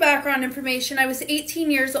 So a little background information, I was 18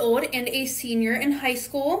 years old and a senior in high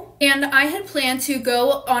school, and I had planned to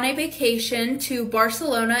go on a vacation to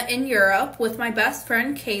Barcelona in Europe with my best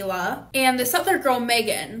friend Kayla and this other girl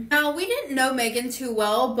Megan. Now we didn't know Megan too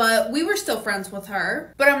well, but we were still friends with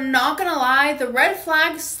her. But I'm not gonna lie, the red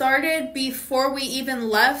flags started before we even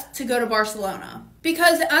left to go to Barcelona.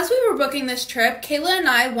 Because as we were booking this trip, Kayla and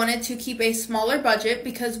I wanted to keep a smaller budget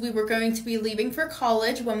because we were going to be leaving for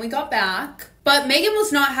college when we got back. But Megan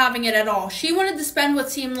was not having it at all. She wanted to spend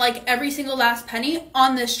what seemed like every single last penny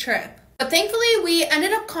on this trip. But thankfully, we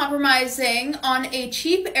ended up compromising on a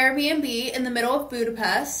cheap Airbnb in the middle of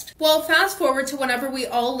Budapest. Well, fast forward to whenever we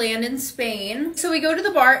all land in Spain. So we go to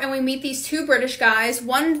the bar and we meet these two British guys.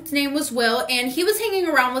 One's name was Will, and he was hanging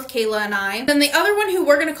around with Kayla and I. Then the other one, who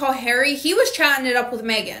we're gonna call Harry, he was chatting it up with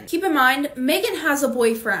Megan. Keep in mind, Megan has a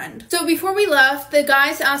boyfriend. So before we left, the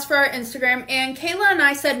guys asked for our Instagram, and Kayla and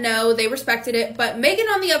I said no, they respected it, but Megan,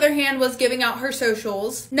 on the other hand, was giving out her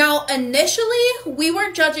socials. Now, initially, we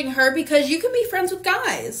weren't judging her because you can be friends with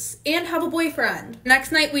guys and have a boyfriend.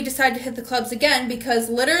 Next night, we decided to hit the clubs again because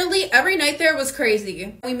literally every night there was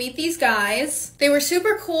crazy. We meet these guys. They were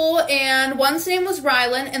super cool, and one's name was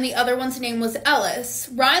Rylan and the other one's name was Ellis.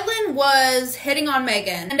 Rylan was hitting on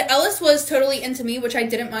Megan, and Ellis was totally into me, which I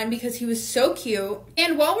didn't mind because he was so cute.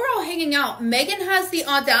 And while we're all hanging out, Megan has the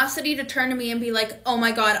audacity to turn to me and be like, oh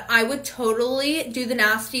my god, I would totally do the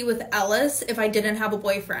nasty with Ellis if I didn't have a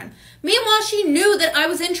boyfriend. Meanwhile, she knew that I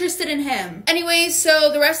was interested in him. Anyways,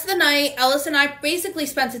 so the rest of the night, Ellis and I basically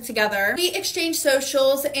spent it together. We exchanged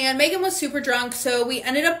socials, and Megan was super drunk, so we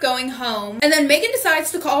ended up going home. And then Megan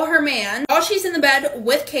decides to call her man while she's in the bed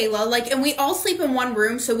with Kayla, and we all sleep in one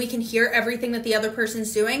room so we can hear everything that the other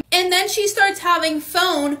person's doing. And then she starts having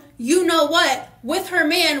phone, you know what, with her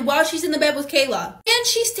man while she's in the bed with Kayla. And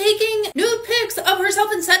she's taking nude pics of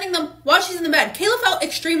herself and sending them while she's in the bed. Kayla felt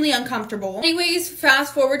extremely uncomfortable. Anyways,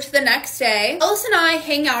 fast forward to the next day. Ellis and I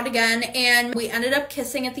hang out again, and we ended up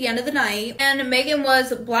kissing at the end of the night. And Megan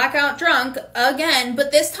was blackout drunk again,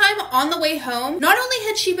 but this time on the way home, not only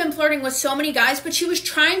had she been flirting with so many guys, but she was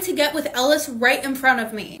trying to get with Ellis right in front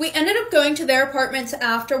of me. We ended up going to their apartments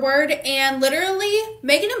afterward, and literally,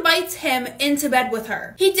 Megan invites him into bed with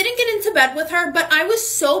her. He didn't get into bed with her, but I was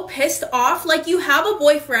so pissed off. Like, you have a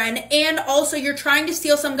boyfriend, and also you're trying to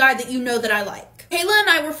steal some guy that you know that I like. Kayla and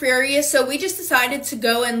I were furious, so we just decided to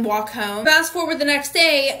go and walk home. Fast forward the next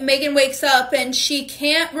day, Megan wakes up and she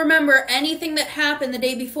can't remember anything that happened the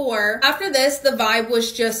day before. After this, the vibe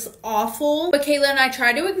was just awful, but Kayla and I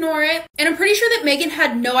tried to ignore it, and I'm pretty sure that Megan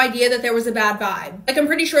had no idea that there was a bad vibe. Like, I'm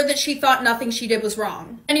pretty sure that she thought nothing she did was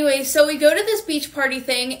wrong. Anyway, so we go to this beach party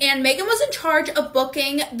thing, and Megan was in charge of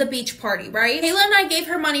booking the beach party, right? Kayla and I gave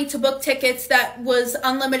her money to book tickets that was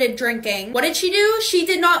unlimited drinking. What did she do? She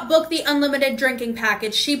did not book the unlimited drinking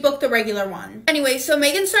package. She booked the regular one. Anyway, so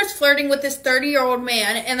Megan starts flirting with this 30-year-old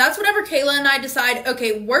man, and that's whenever Kayla and I decide,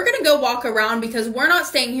 okay, we're gonna go walk around because we're not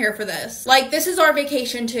staying here for this. Like, this is our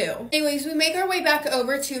vacation too. Anyways, we make our way back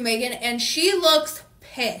over to Megan, and she looks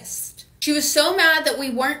pissed. She was so mad that we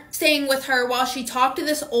weren't staying with her while she talked to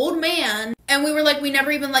this old man, and we were like, we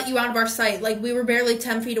never even let you out of our sight. Like, we were barely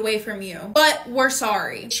 10 feet away from you, but we're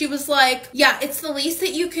sorry. She was like, yeah, it's the least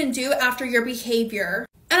that you can do after your behavior.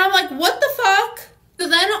 And I'm like, what the fuck? So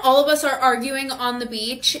then all of us are arguing on the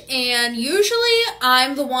beach, and usually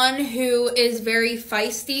I'm the one who is very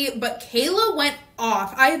feisty, but Kayla went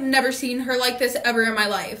off. I have never seen her like this ever in my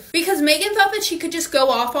life, because Megan thought that she could just go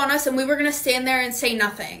off on us and we were gonna stand there and say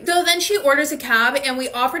nothing. So then she orders a cab, and we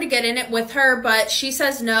offer to get in it with her, but she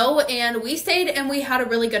says no, and we stayed and we had a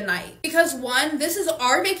really good night. Because one, this is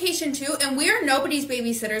our vacation too, and we are nobody's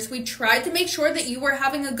babysitters. We tried to make sure that you were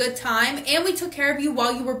having a good time, and we took care of you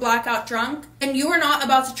while you were blackout drunk, and you were not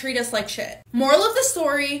about to treat us like shit. Moral of the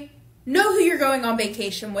story, know who you're going on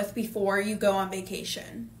vacation with before you go on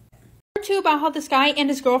vacation. Too, about how this guy and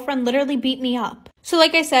his girlfriend literally beat me up. So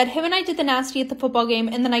like I said, him and I did the nasty at the football game,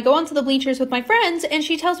 and then I go onto the bleachers with my friends, and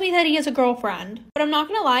she tells me that he has a girlfriend. But I'm not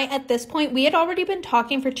gonna lie, at this point, we had already been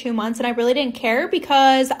talking for 2 months, and I really didn't care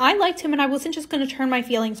because I liked him and I wasn't just gonna turn my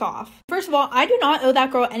feelings off. First of all, I do not owe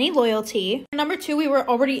that girl any loyalty. Number two, we were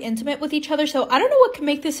already intimate with each other, so I don't know what could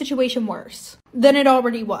make this situation worse than it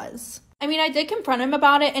already was. I mean, I did confront him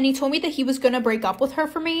about it, and he told me that he was gonna break up with her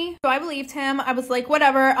for me. So I believed him. I was like,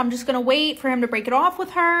 whatever, I'm just gonna wait for him to break it off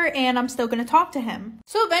with her, and I'm still gonna talk to him.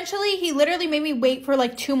 So eventually, he literally made me wait for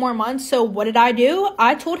like 2 more months. So what did I do?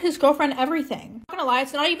 I told his girlfriend everything. I'm not gonna lie,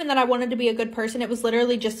 it's not even that I wanted to be a good person. It was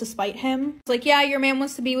literally just to spite him. It's like, yeah, your man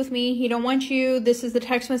wants to be with me. He don't want you. This is the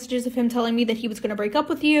text messages of him telling me that he was gonna break up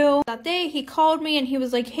with you. That day, he called me and he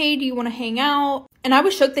was like, hey, do you wanna hang out? And I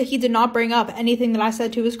was shook that he did not bring up anything that I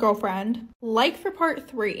said to his girlfriend. Like for part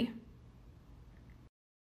 3.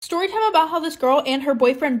 Story time about how this girl and her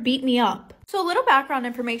boyfriend beat me up. So a little background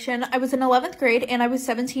information, I was in 11th grade and I was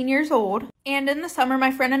 17 years old. And in the summer,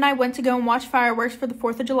 my friend and I went to go and watch fireworks for the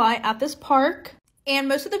 4th of July at this park. And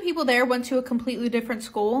most of the people there went to a completely different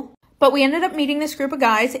school. But we ended up meeting this group of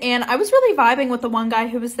guys, and I was really vibing with the one guy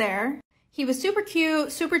who was there. He was super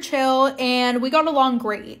cute, super chill, and we got along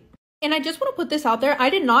great. And I just want to put this out there, I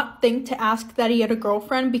did not think to ask that he had a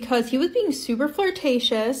girlfriend because he was being super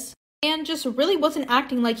flirtatious. and just really wasn't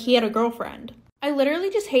acting like he had a girlfriend. I literally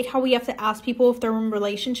just hate how we have to ask people if they're in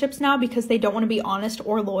relationships now because they don't want to be honest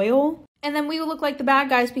or loyal. And then we would look like the bad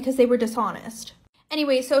guys because they were dishonest.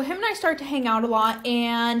 Anyway, so him and I start to hang out a lot,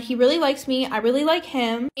 and he really likes me. I really like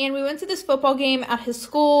him. And we went to this football game at his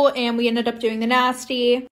school, and we ended up doing the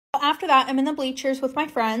nasty. After that, I'm in the bleachers with my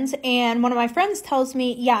friends, and one of my friends tells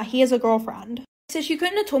me, yeah, he has a girlfriend. So she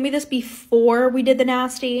couldn't have told me this before we did the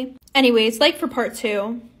nasty. Anyways, like for part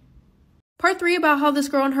 2. Part 3 about how this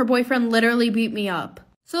girl and her boyfriend literally beat me up.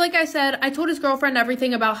 So like I said, I told his girlfriend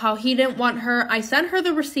everything about how he didn't want her. I sent her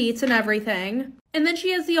the receipts and everything. And then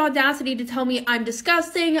she has the audacity to tell me I'm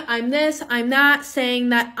disgusting, I'm this, I'm that, saying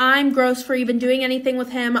that I'm gross for even doing anything with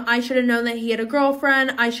him. I should have known that he had a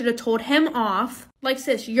girlfriend. I should have told him off. Like,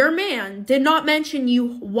 sis, your man did not mention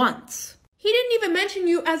you once. He didn't even mention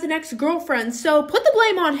you as an ex-girlfriend, so put the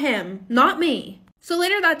blame on him, not me. So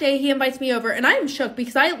later that day, he invites me over, and I am shook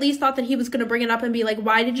because I at least thought that he was going to bring it up and be like,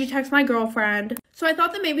 why did you text my girlfriend? So I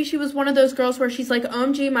thought that maybe she was one of those girls where she's like,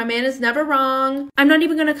 OMG, my man is never wrong. I'm not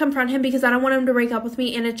even going to confront him because I don't want him to break up with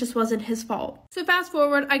me, and it just wasn't his fault. So fast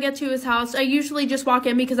forward, I get to his house. I usually just walk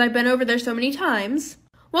in because I've been over there so many times.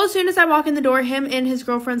 Well, as soon as I walk in the door, him and his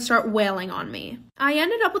girlfriend start wailing on me. I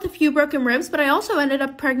ended up with a few broken ribs, but I also ended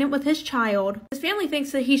up pregnant with his child. His family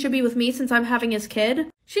thinks that he should be with me since I'm having his kid.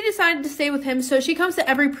 She decided to stay with him, so she comes to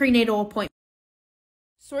every prenatal appointment.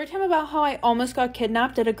 Storytime about how I almost got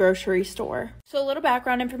kidnapped at a grocery store. So a little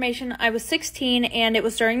background information, I was 16 and it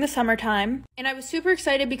was during the summertime. And I was super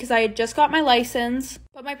excited because I had just got my license.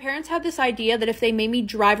 But my parents had this idea that if they made me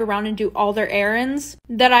drive around and do all their errands,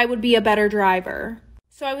 that I would be a better driver.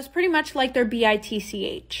 So I was pretty much like their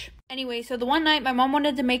bitch. Anyway, so the one night my mom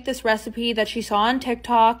wanted to make this recipe that she saw on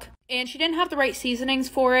TikTok, and she didn't have the right seasonings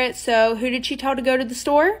for it, so who did she tell to go to the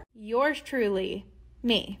store? Yours truly,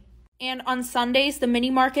 me. And on Sundays, the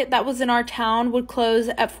mini market that was in our town would close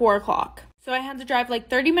at 4 o'clock. So I had to drive like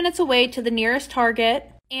 30 minutes away to the nearest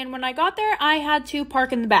Target, and when I got there, I had to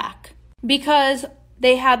park in the back because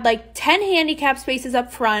they had like 10 handicap spaces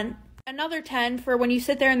up front, another 10 for when you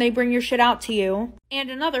sit there and they bring your shit out to you, and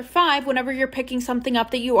another 5 whenever you're picking something up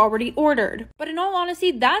that you already ordered. But in all honesty,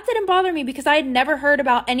 that didn't bother me because I had never heard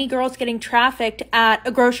about any girls getting trafficked at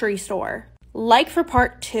a grocery store. Like for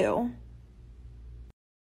part 2.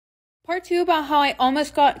 Part 2 about how I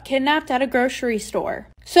almost got kidnapped at a grocery store.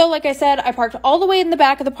 So like I said, I parked all the way in the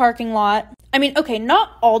back of the parking lot. I mean, okay,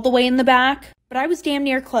 not all the way in the back, but I was damn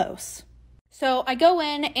near close. So I go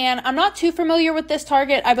in, and I'm not too familiar with this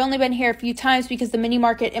Target. I've only been here a few times because the mini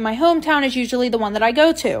market in my hometown is usually the one that I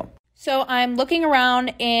go to. So I'm looking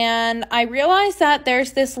around, and I realize that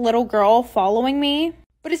there's this little girl following me.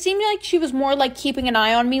 But it seemed like she was more like keeping an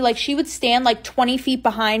eye on me. Like she would stand like 20 feet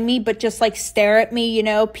behind me, but just like stare at me, you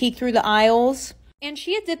know, peek through the aisles. And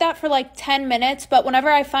she did that for like 10 minutes. But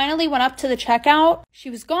whenever I finally went up to the checkout,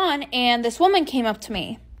 she was gone, and this woman came up to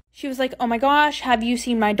me. She was like, oh my gosh, have you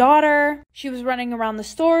seen my daughter? She was running around the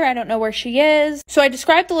store. I don't know where she is. So I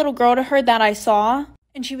described the little girl to her that I saw.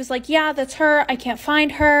 And she was like, yeah, that's her. I can't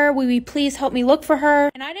find her. Will you please help me look for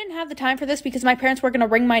her? And I didn't have the time for this because my parents were going to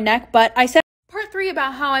wring my neck. But I said part 3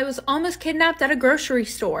 about how I was almost kidnapped at a grocery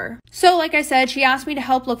store. So like I said, she asked me to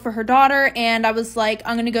help look for her daughter, and I was like,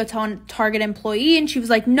 I'm gonna go tell a Target employee, and she was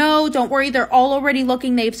like, no, don't worry, they're all already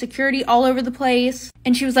looking, they have security all over the place.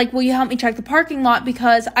 And she was like, will you help me check the parking lot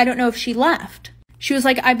because I don't know if she left. She was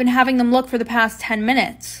like, I've been having them look for the past 10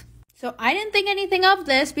 minutes. So I didn't think anything of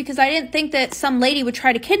this because I didn't think that some lady would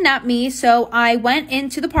try to kidnap me. So I went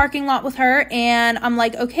into the parking lot with her, and I'm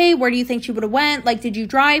like, okay, where do you think she would have went? Like, did you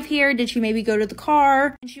drive here? Did she maybe go to the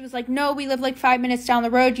car? And she was like, no, we live like 5 minutes down the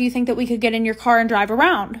road. Do you think that we could get in your car and drive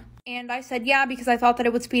around? And I said, yeah, because I thought that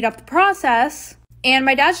it would speed up the process. And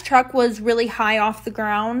my dad's truck was really high off the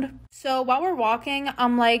ground. So while we're walking,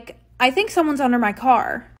 I'm like, I think someone's under my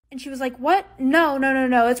car. And she was like, what? No,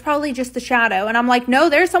 it's probably just the shadow. And I'm like, no,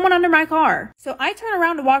 there's someone under my car. So I turn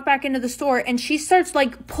around to walk back into the store, and she starts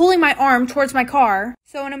like pulling my arm towards my car.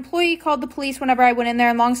 So an employee called the police whenever I went in there,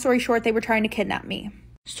 and long story short, they were trying to kidnap me.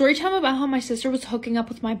 Storytime about how my sister was hooking up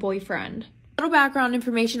with my boyfriend. Little background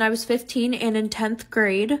information, I was 15 and in 10th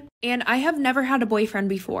grade, and I have never had a boyfriend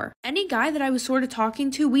before. Any guy that I was sort of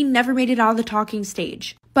talking to, we never made it out of the talking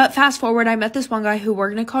stage. But fast forward, I met this one guy who we're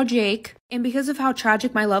gonna call Jake, and because of how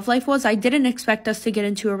tragic my love life was, I didn't expect us to get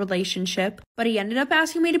into a relationship, but he ended up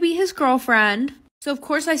asking me to be his girlfriend. So of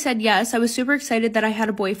course I said yes. I was super excited that I had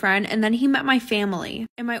a boyfriend, and then he met my family,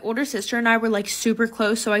 and my older sister and I were like super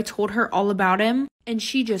close, so I told her all about him, and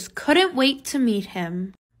she just couldn't wait to meet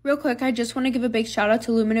him. Real quick, I just want to give a big shout out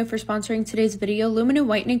to Lumino for sponsoring today's video. Lumino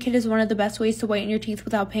Whitening Kit is one of the best ways to whiten your teeth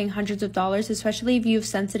without paying hundreds of dollars, especially if you have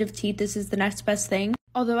sensitive teeth. This is the next best thing.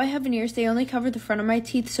 Although I have veneers, they only cover the front of my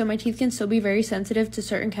teeth, so my teeth can still be very sensitive to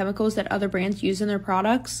certain chemicals that other brands use in their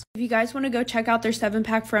products. If you guys want to go check out their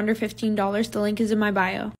 7-pack for under $15, the link is in my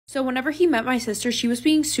bio. So whenever he met my sister, she was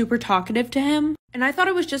being super talkative to him, and I thought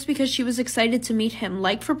it was just because she was excited to meet him,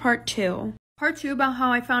 like for part 2. Part 2 about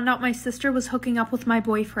how I found out my sister was hooking up with my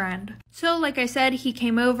boyfriend. So like I said, he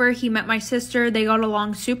came over, he met my sister, they got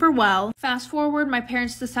along super well. Fast forward, my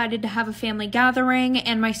parents decided to have a family gathering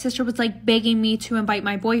and my sister was like begging me to invite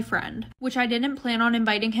my boyfriend, which I didn't plan on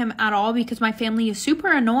inviting him at all because my family is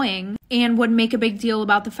super annoying and would make a big deal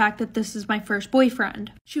about the fact that this is my first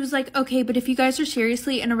boyfriend. She was like, okay, but if you guys are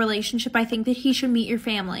seriously in a relationship, I think that he should meet your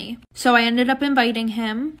family. So I ended up inviting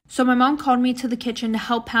him. So my mom called me to the kitchen to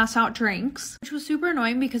help pass out drinks, which was super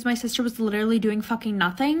annoying because my sister was literally doing fucking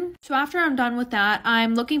nothing. So after I'm done with that,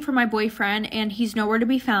 I'm looking for my boyfriend and he's nowhere to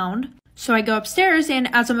be found. So I go upstairs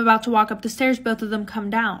and as I'm about to walk up the stairs, both of them come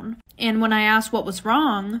down. And when I asked what was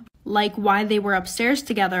wrong, like why they were upstairs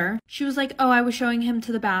together, she was like, oh, I was showing him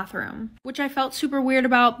to the bathroom, which I felt super weird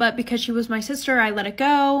about, but because she was my sister, I let it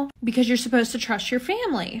go because you're supposed to trust your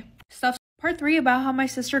family. Part 3 about how my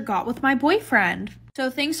sister got with my boyfriend. So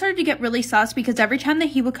things started to get really sus because every time that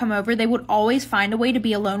he would come over, they would always find a way to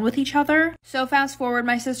be alone with each other. So fast forward,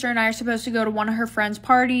 my sister and I are supposed to go to one of her friends'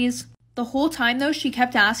 parties. The whole time though, she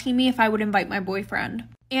kept asking me if I would invite my boyfriend.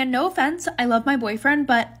 And no offense, I love my boyfriend,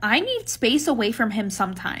 but I need space away from him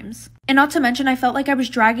sometimes. And not to mention, I felt like I was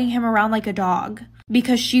dragging him around like a dog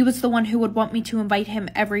because she was the one who would want me to invite him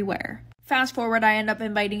everywhere. Fast forward, I end up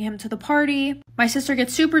inviting him to the party. My sister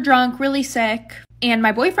gets super drunk, really sick, and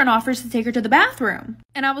my boyfriend offers to take her to the bathroom.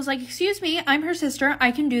 And I was like, excuse me, I'm her sister.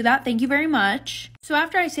 I can do that. Thank you very much. So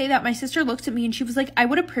after I say that, my sister looks at me and she was like, I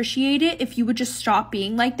would appreciate it if you would just stop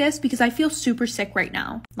being like this because I feel super sick right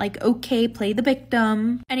now. Like, okay, play the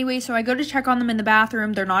victim. Anyway, so I go to check on them in the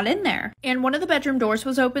bathroom. They're not in there. And one of the bedroom doors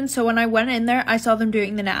was open. So when I went in there, I saw them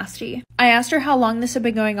doing the nasty. I asked her how long this had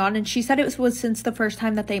been going on and she said it was since the first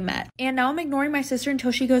time that they met. And now I'm ignoring my sister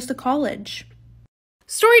until she goes to college.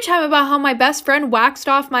 Story time about how my best friend waxed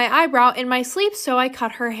off my eyebrow in my sleep, so I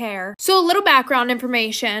cut her hair. So a little background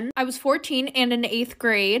information. I was 14 and in 8th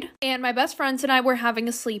grade, and my best friends and I were having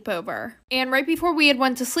a sleepover. And right before we had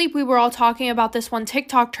went to sleep, we were all talking about this one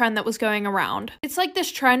TikTok trend that was going around. It's like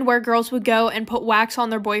this trend where girls would go and put wax on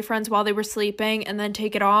their boyfriends while they were sleeping and then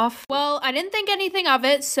take it off. Well, I didn't think anything of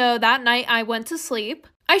it, so that night I went to sleep.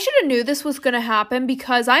 I should have knew this was gonna happen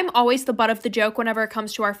because I'm always the butt of the joke whenever it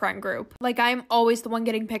comes to our friend group. Like, I'm always the one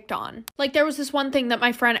getting picked on. Like, there was this one thing that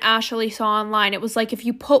my friend Ashley saw online. It was like, if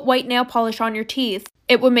you put white nail polish on your teeth,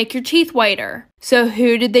 it would make your teeth whiter. So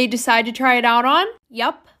who did they decide to try it out on?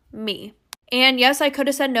 Yup, me. And yes, I could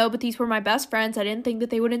have said no, but these were my best friends. I didn't think that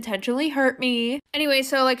they would intentionally hurt me. Anyway,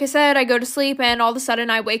 so like I said, I go to sleep and all of a sudden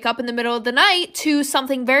I wake up in the middle of the night to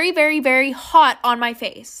something very, very, very hot on my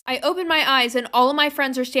face. I open my eyes and all of my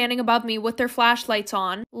friends are standing above me with their flashlights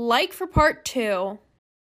on. Like for part 2.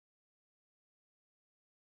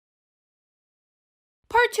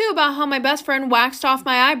 Part 2 about how my best friend waxed off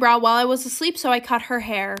my eyebrow while I was asleep, so I cut her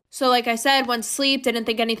hair. So like I said, went to sleep, didn't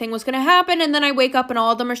think anything was gonna happen, and then I wake up and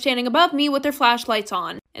all of them are standing above me with their flashlights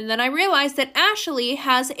on. And then I realized that Ashley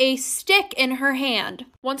has a stick in her hand.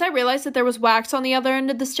 Once I realized that there was wax on the other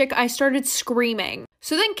end of the stick, I started screaming.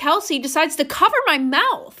 So then Kelsey decides to cover my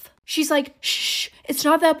mouth. She's like, shh, it's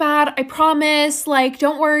not that bad, I promise, like,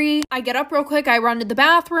 don't worry. I get up real quick, I run to the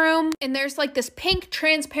bathroom, and there's like this pink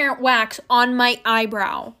transparent wax on my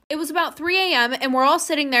eyebrow. It was about 3 a.m. and we're all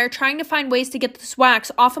sitting there trying to find ways to get this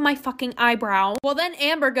wax off of my fucking eyebrow. Well, then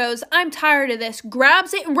Amber goes, I'm tired of this,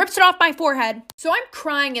 grabs it and rips it off my forehead. So I'm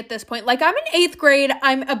crying at this point. Like, I'm in 8th grade,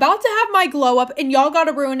 I'm about to have my glow up, and y'all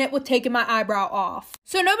gotta ruin it with taking my eyebrow off.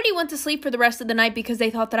 So nobody went to sleep for the rest of the night because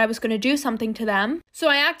they thought that I was gonna do something to them. So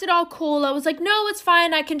I acted all cool. I was like, no, it's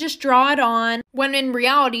fine, I can just draw it on. When in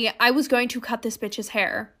reality, I was going to cut this bitch's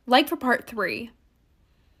hair. Like for part 3.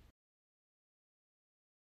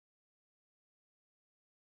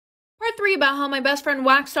 Part 3 about how my best friend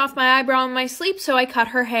waxed off my eyebrow in my sleep, so I cut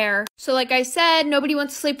her hair. So like I said, nobody went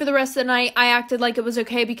to sleep for the rest of the night. I acted like it was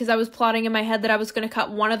okay because I was plotting in my head that I was going to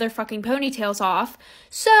cut one of their fucking ponytails off.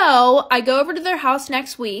 So I go over to their house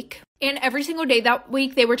next week, and every single day that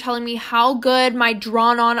week they were telling me how good my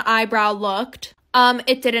drawn-on eyebrow looked.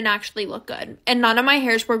 It didn't actually look good, and none of my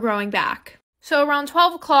hairs were growing back. So around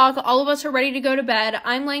 12 o'clock, all of us are ready to go to bed.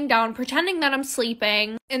 I'm laying down pretending that I'm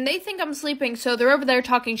sleeping, and they think I'm sleeping, so they're over there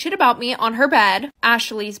talking shit about me on her bed,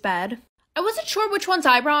 Ashley's bed. I wasn't sure which one's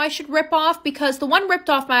eyebrow I should rip off because the one ripped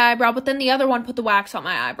off my eyebrow, but then the other one put the wax on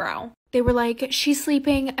my eyebrow. They were like, she's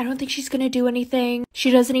sleeping. I don't think she's gonna do anything. She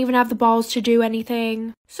doesn't even have the balls to do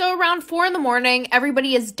anything. So around 4 in the morning,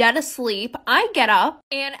 everybody is dead asleep. I get up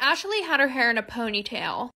and Ashley had her hair in a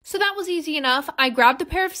ponytail. So that was easy enough. I grabbed a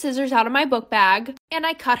pair of scissors out of my book bag and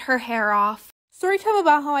I cut her hair off. Story time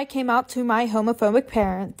about how I came out to my homophobic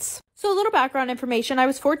parents. So a little background information. I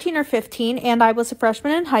was 14 or 15 and I was a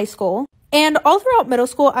freshman in high school. And all throughout middle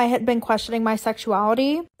school, I had been questioning my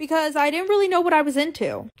sexuality because I didn't really know what I was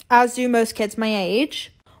into, as do most kids my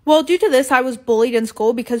age. Well, due to this, I was bullied in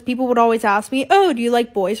school because people would always ask me, oh, do you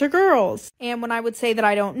like boys or girls? And when I would say that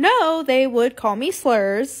I don't know, they would call me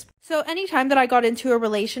slurs. So anytime that I got into a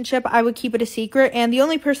relationship, I would keep it a secret, and the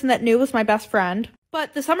only person that knew was my best friend.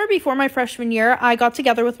 But the summer before my freshman year, I got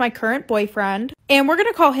together with my current boyfriend, and we're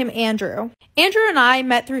gonna call him Andrew. Andrew and I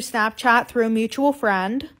met through Snapchat through a mutual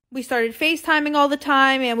friend. We started FaceTiming all the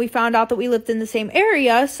time, and we found out that we lived in the same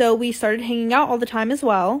area, so we started hanging out all the time as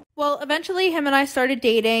well. Well, eventually him and I started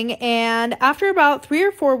dating, and after about 3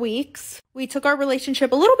 or 4 weeks, we took our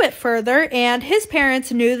relationship a little bit further, and his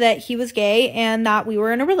parents knew that he was gay and that we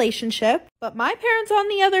were in a relationship. But my parents, on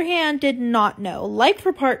the other hand, did not know. Like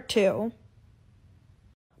for part 2.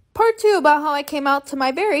 Part 2 about how I came out to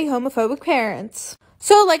my very homophobic parents.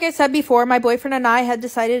 So, like I said before, my boyfriend and I had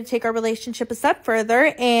decided to take our relationship a step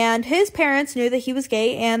further, and his parents knew that he was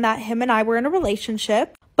gay and that him and I were in a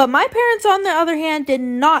relationship. But my parents, on the other hand, did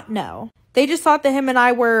not know. They just thought that him and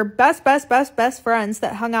I were best friends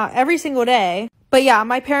that hung out every single day. But yeah,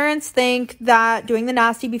 my parents think that doing the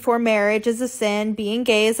nasty before marriage is a sin, being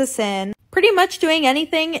gay is a sin. Pretty much doing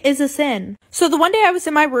anything is a sin. So the one day I was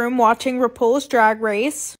in my room watching RuPaul's Drag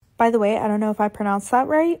Race. By the way, I don't know if I pronounced that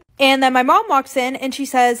right. And then my mom walks in and she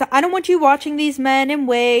says, I don't want you watching these men in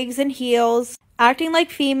wigs and heels, acting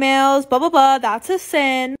like females, blah, blah, blah. That's a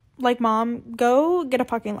sin. Like, Mom, go get a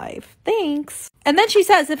fucking life. Thanks. And then she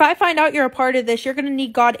says, if I find out you're a part of this, you're going to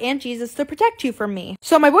need God and Jesus to protect you from me.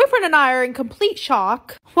 So my boyfriend and I are in complete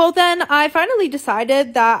shock. Well, then I finally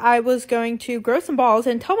decided that I was going to grow some balls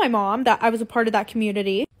and tell my mom that I was a part of that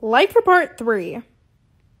community. Like for part 3.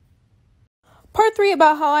 Part 3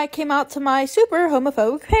 about how I came out to my super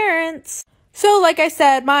homophobic parents. So, like I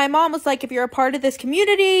said, my mom was like, if you're a part of this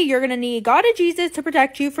community, you're gonna need God and Jesus to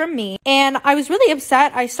protect you from me. And I was really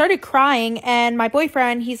upset. I started crying, and my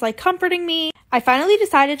boyfriend, he's like comforting me. I finally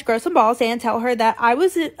decided to grow some balls and tell her that I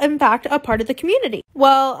was, in fact, a part of the community.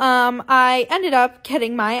 Well, I ended up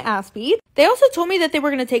getting my ass beat. They also told me that they were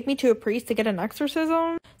going to take me to a priest to get an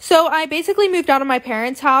exorcism. So I basically moved out of my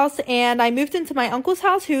parents' house and I moved into my uncle's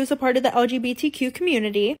house, who's a part of the LGBTQ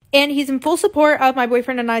community. And he's in full support of my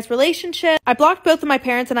boyfriend and I's relationship. I blocked both of my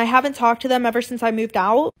parents and I haven't talked to them ever since I moved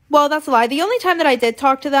out. Well, that's a lie. The only time that I did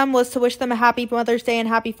talk to them was to wish them a happy Mother's Day and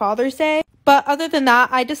happy Father's Day. But other than that,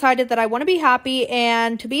 I decided that I want to be happy,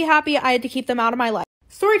 and to be happy, I had to keep them out of my life.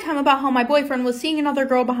 Story time about how my boyfriend was seeing another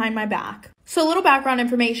girl behind my back. So a little background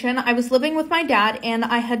information, I was living with my dad and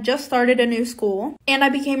I had just started a new school, and I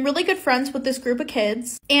became really good friends with this group of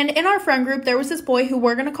kids. And in our friend group, there was this boy who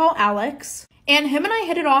we're gonna call Alex, and him and I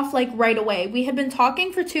hit it off like right away. We had been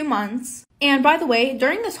talking for 2 months. And by the way,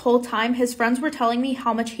 during this whole time, his friends were telling me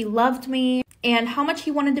how much he loved me and how much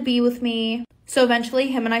he wanted to be with me. So eventually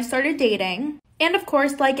him and I started dating. And of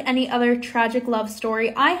course, like any other tragic love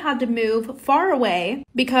story, I had to move far away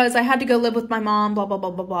because I had to go live with my mom, blah, blah,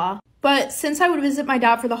 blah, blah, blah. But since I would visit my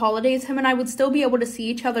dad for the holidays, him and I would still be able to see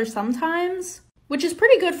each other sometimes, which is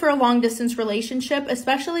pretty good for a long distance relationship,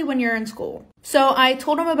 especially when you're in school. So I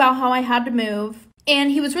told him about how I had to move.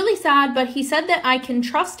 And he was really sad, but he said that I can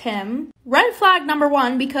trust him. Red flag number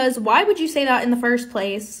 1, because why would you say that in the first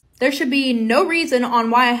place? There should be no reason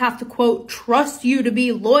on why I have to, quote, trust you to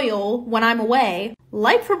be loyal when I'm away.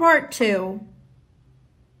 Like for part 2.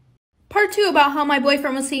 Part 2 about how my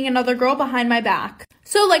boyfriend was seeing another girl behind my back.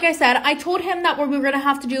 So like I said, I told him that we were going to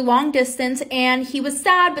have to do long distance, and he was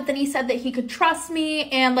sad, but then he said that he could trust me.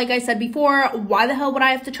 And like I said before, why the hell would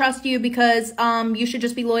I have to trust you? Because you should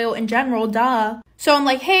just be loyal in general, duh. So I'm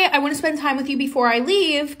like, hey, I want to spend time with you before I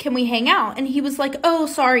leave. Can we hang out? And he was like, oh,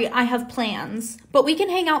 sorry, I have plans, but we can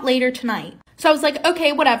hang out later tonight. So I was like,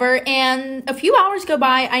 okay, whatever. And a few hours go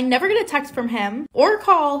by. I never get a text from him or a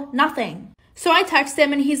call, nothing. So I text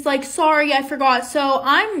him and he's like, sorry, I forgot. So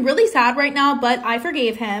I'm really sad right now, but I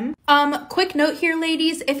forgave him. Quick note here,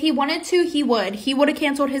 ladies, if he wanted to, he would. He would have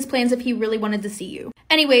canceled his plans if he really wanted to see you.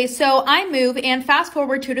 Anyway, so I move and fast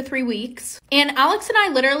forward 2 to 3 weeks, and Alex and I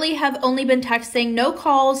literally have only been texting, no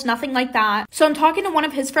calls, nothing like that. So I'm talking to one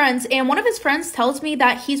of his friends, and one of his friends tells me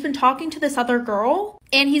that he's been talking to this other girl,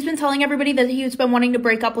 and he's been telling everybody that he's been wanting to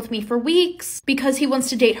break up with me for weeks because he wants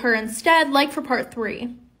to date her instead, like for part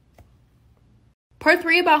 3. Part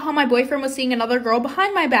 3 about how my boyfriend was seeing another girl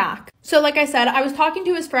behind my back. So like I said, I was talking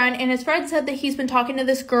to his friend, and his friend said that he's been talking to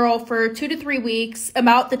this girl for 2 to 3 weeks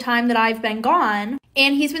about the time that I've been gone.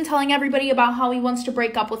 And he's been telling everybody about how he wants to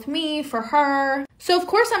break up with me for her. So of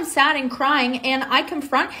course I'm sad and crying, and I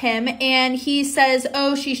confront him, and he says,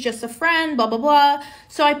 oh, she's just a friend, blah, blah, blah.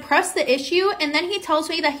 So I press the issue, and then he tells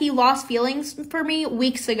me that he lost feelings for me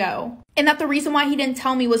weeks ago. And that the reason why he didn't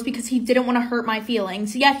tell me was because he didn't want to hurt my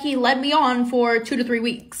feelings. Yet he led me on for 2 to 3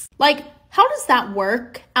 weeks. Like, how does that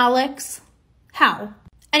work, Alex? How?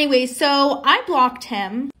 Anyway, so I blocked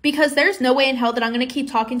him because there's no way in hell that I'm going to keep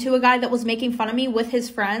talking to a guy that was making fun of me with his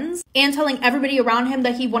friends and telling everybody around him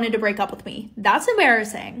that he wanted to break up with me. That's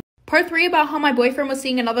embarrassing. Part 3 about how my boyfriend was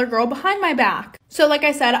seeing another girl behind my back. So like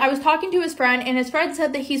I said, I was talking to his friend, and his friend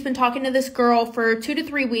said that he's been talking to this girl for 2 to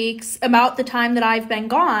 3 weeks about the time that I've been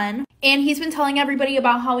gone. And he's been telling everybody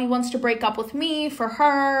about how he wants to break up with me for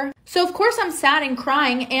her. So of course I'm sad and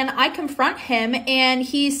crying, and I confront him, and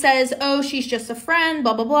he says, oh, she's just a friend,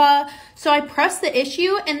 blah, blah, blah. So I press the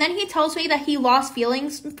issue, and then he tells me that he lost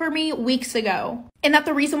feelings for me weeks ago. And that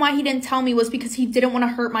the reason why he didn't tell me was because he didn't want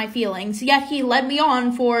to hurt my feelings. Yet he led me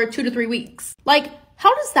on for 2 to 3 weeks. Like,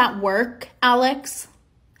 how does that work, Alex?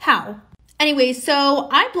 How? Anyway, so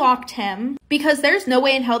I blocked him because there's no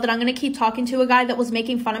way in hell that I'm going to keep talking to a guy that was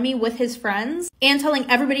making fun of me with his friends and telling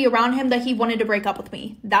everybody around him that he wanted to break up with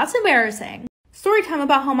me. That's embarrassing. Story time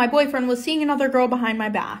about how my boyfriend was seeing another girl behind my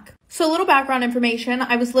back. So a little background information,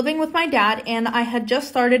 I was living with my dad, and I had just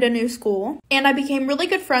started a new school, and I became really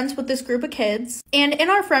good friends with this group of kids. And in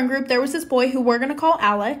our friend group, there was this boy who we're going to call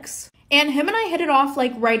Alex. And him and I hit it off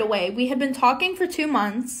like right away. We had been talking for 2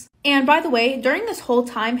 months. And by the way, during this whole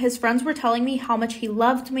time, his friends were telling me how much he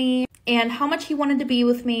loved me and how much he wanted to be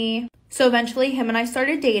with me. So eventually him and I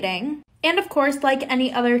started dating. And of course, like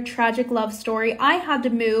any other tragic love story, I had to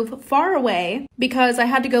move far away because I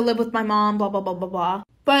had to go live with my mom, blah, blah, blah, blah, blah.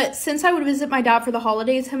 But since I would visit my dad for the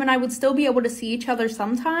holidays, him and I would still be able to see each other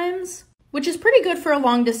sometimes, which is pretty good for a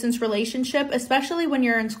long distance relationship, especially when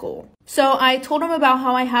you're in school. So I told him about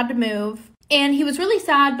how I had to move, and he was really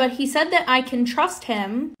sad, but he said that I can trust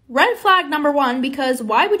him. Red flag number 1, because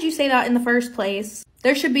why would you say that in the first place?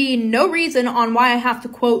 There should be no reason on why I have to,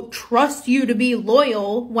 quote, trust you to be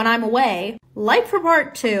loyal when I'm away. Like for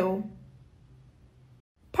part 2.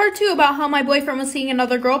 Part 2 about how my boyfriend was seeing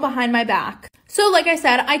another girl behind my back. So like I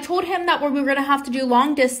said, I told him that we were going to have to do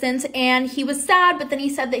long distance, and he was sad, but then he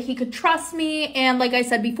said that he could trust me. And like I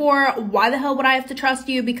said before, why the hell would I have to trust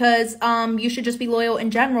you? Because you should just be loyal in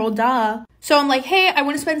general, duh. So I'm like, hey, I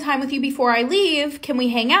want to spend time with you before I leave. Can we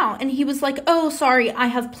hang out? And he was like, oh, sorry, I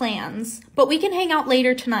have plans, but we can hang out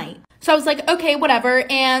later tonight. So I was like, okay, whatever.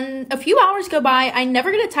 And a few hours go by. I never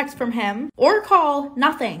get a text from him or a call,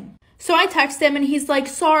 nothing. So I text him, and he's like,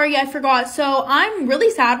 sorry, I forgot. So I'm really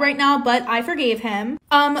sad right now, but I forgave him.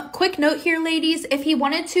 Quick note here, ladies, if he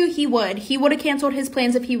wanted to, he would. He would have canceled his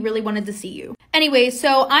plans if he really wanted to see you. Anyway,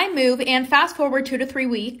 so I move and fast forward 2 to 3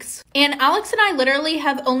 weeks, and Alex and I literally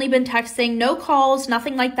have only been texting, no calls,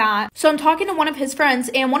 nothing like that. So I'm talking to one of his friends,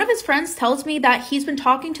 and one of his friends tells me that he's been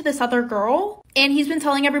talking to this other girl, and he's been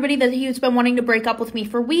telling everybody that he's been wanting to break up with me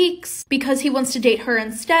for weeks because he wants to date her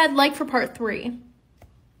instead, like for part 3.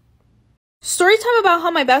 Storytime about how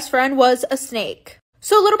my best friend was a snake.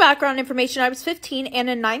 So a little background information, I was 15 and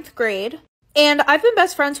in 9th grade. And I've been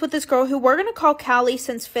best friends with this girl who we're going to call Callie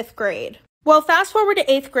since 5th grade. Well, fast forward to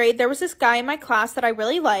 8th grade, there was this guy in my class that I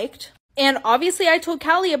really liked. And obviously I told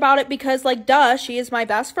Callie about it because, like, duh, she is my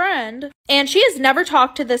best friend. And she has never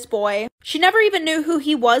talked to this boy. She never even knew who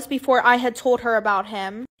he was before I had told her about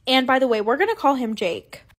him. And by the way, we're going to call him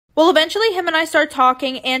Jake. Well, eventually him and I started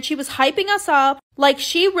talking, and she was hyping us up. Like,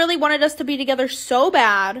 she really wanted us to be together so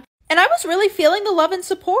bad. And I was really feeling the love and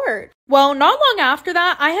support. Well, not long after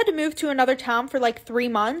that, I had to move to another town for like 3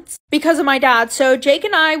 months because of my dad. So Jake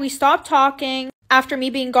and I, we stopped talking after me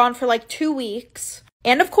being gone for like 2 weeks.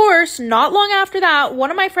 And of course, not long after that,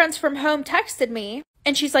 one of my friends from home texted me.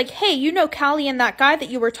 And she's like, hey, you know Callie and that guy that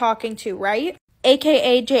you were talking to, right?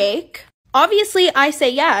 AKA Jake. Obviously, I say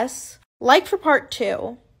yes. Like for part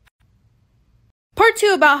 2. Part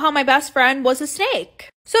 2 about how my best friend was a snake.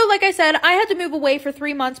 So like I said, I had to move away for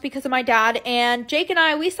 3 months because of my dad, and Jake and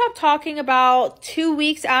I, we stopped talking about 2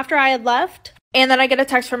 weeks after I had left. And then I get a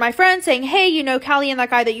text from my friend saying, hey, you know Callie and that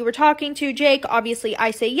guy that you were talking to, Jake. Obviously,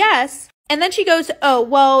 I say yes. And then she goes, oh,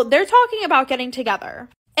 well, they're talking about getting together.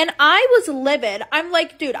 And I was livid. I'm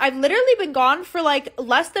like, dude, I've literally been gone for like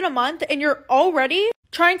less than a month and you're already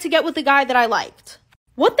trying to get with the guy that I liked.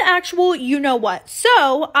 What the actual you know what?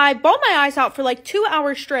 So I bawled my eyes out for like 2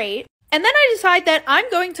 hours straight. And then I decide that I'm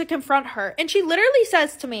going to confront her. And she literally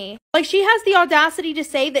says to me, like, she has the audacity to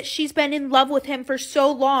say that she's been in love with him for so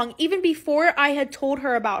long, even before I had told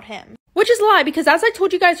her about him. Which is a lie, because as I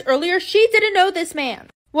told you guys earlier, she didn't know this man.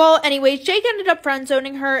 Well, anyways, Jake ended up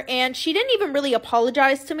friend-zoning her, and she didn't even really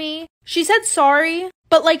apologize to me. She said sorry,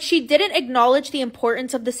 but like, she didn't acknowledge the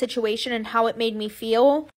importance of the situation and how it made me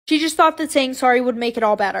feel. She just thought that saying sorry would make it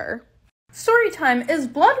all better. Storytime, is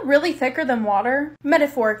blood really thicker than water?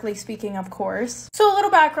 Metaphorically speaking, of course. So a little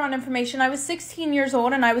background information, I was 16 years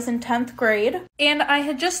old and I was in 10th grade. And I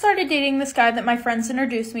had just started dating this guy that my friends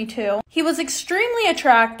introduced me to. He was extremely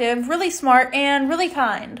attractive, really smart, and really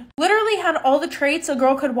kind. Literally had all the traits a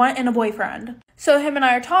girl could want in a boyfriend. So him and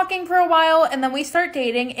I are talking for a while, and then we start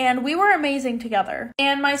dating, and we were amazing together.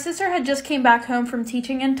 And my sister had just came back home from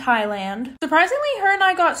teaching in Thailand. Surprisingly, her and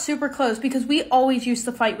I got super close because we always used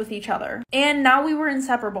to fight with each other. And now we were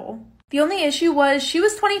inseparable. The only issue was she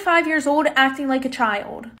was 25 years old acting like a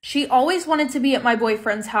child. She always wanted to be at my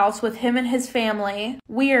boyfriend's house with him and his family.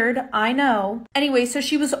 Weird, I know. Anyway, so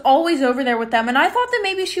she was always over there with them, and I thought that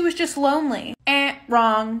maybe she was just lonely.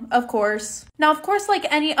 Wrong, of course. Now, of course, like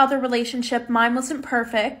any other relationship, mine wasn't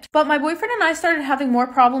perfect, but my boyfriend and I started having more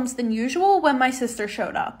problems than usual when my sister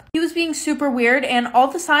showed up. He was being super weird, and all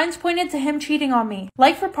the signs pointed to him cheating on me.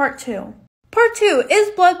 Like for part 2. Part 2,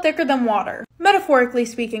 is blood thicker than water? Metaphorically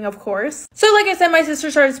speaking, of course. So like I said, my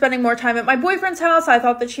sister started spending more time at my boyfriend's house. I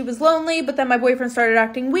thought that she was lonely, but then my boyfriend started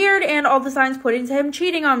acting weird and all the signs pointing to him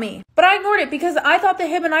cheating on me. But I ignored it because I thought that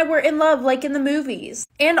him and I were in love like in the movies.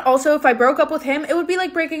 And also, if I broke up with him, it would be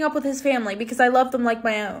like breaking up with his family because I loved them like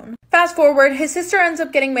my own. Fast forward, his sister ends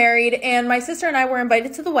up getting married and my sister and I were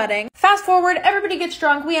invited to the wedding. Fast forward, everybody gets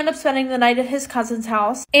drunk. We end up spending the night at his cousin's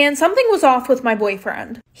house. And something was off with my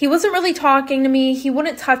boyfriend. He wasn't really talking to me. He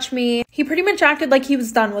wouldn't touch me. He pretty much acted like he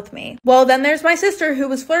was done with me. Well, then there's my sister who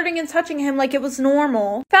was flirting and touching him like it was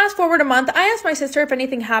normal. Fast forward a month, I asked my sister if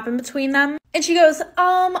anything happened between them. And she goes,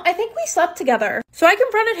 I think we slept together. So I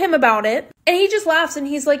confronted him about it. And he just laughs and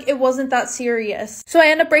he's like, it wasn't that serious. So I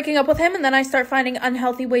end up breaking up with him and then I start finding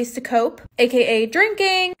unhealthy ways to cope, aka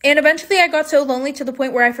drinking. And eventually I got so lonely to the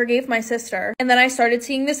point where I forgave my sister. And then I started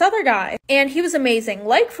seeing this other guy. And he was amazing,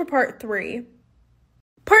 like for part 3.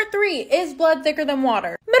 Part 3, is blood thicker than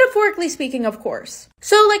water? Metaphorically speaking, of course.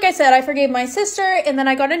 So like I said, I forgave my sister and then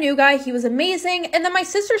I got a new guy. He was amazing. And then my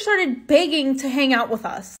sister started begging to hang out with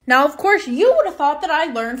us. Now, of course, you would have thought that I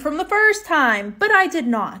learned from the first time, but I did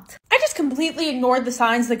not. I just completely ignored the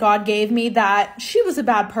signs that God gave me that she was a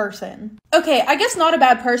bad person. Okay, I guess not a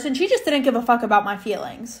bad person. She just didn't give a fuck about my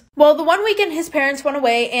feelings. Well, the one weekend his parents went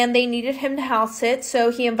away and they needed him to house sit, so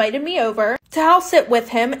he invited me over to house sit with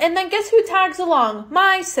him. And then guess who tags along?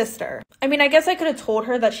 My sister. I mean, I guess I could have told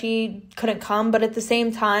her that she couldn't come, but at the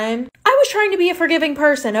same time, I was trying to be a forgiving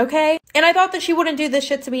person, okay? And I thought that she wouldn't do this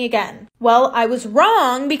shit to me again. Well, I was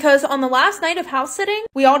wrong because on the last night of house sitting,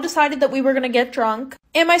 we all decided that we were gonna get drunk.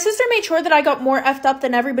 And my sister made sure that I got more effed up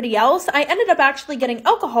than everybody else. I ended up actually getting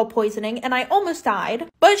alcohol poisoning and I almost died.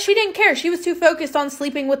 But she didn't care. She was too focused on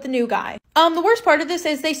sleeping with the new guy. The worst part of this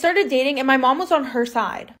is they started dating and my mom was on her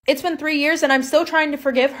side. It's been 3 years and I'm still trying to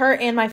forgive her and my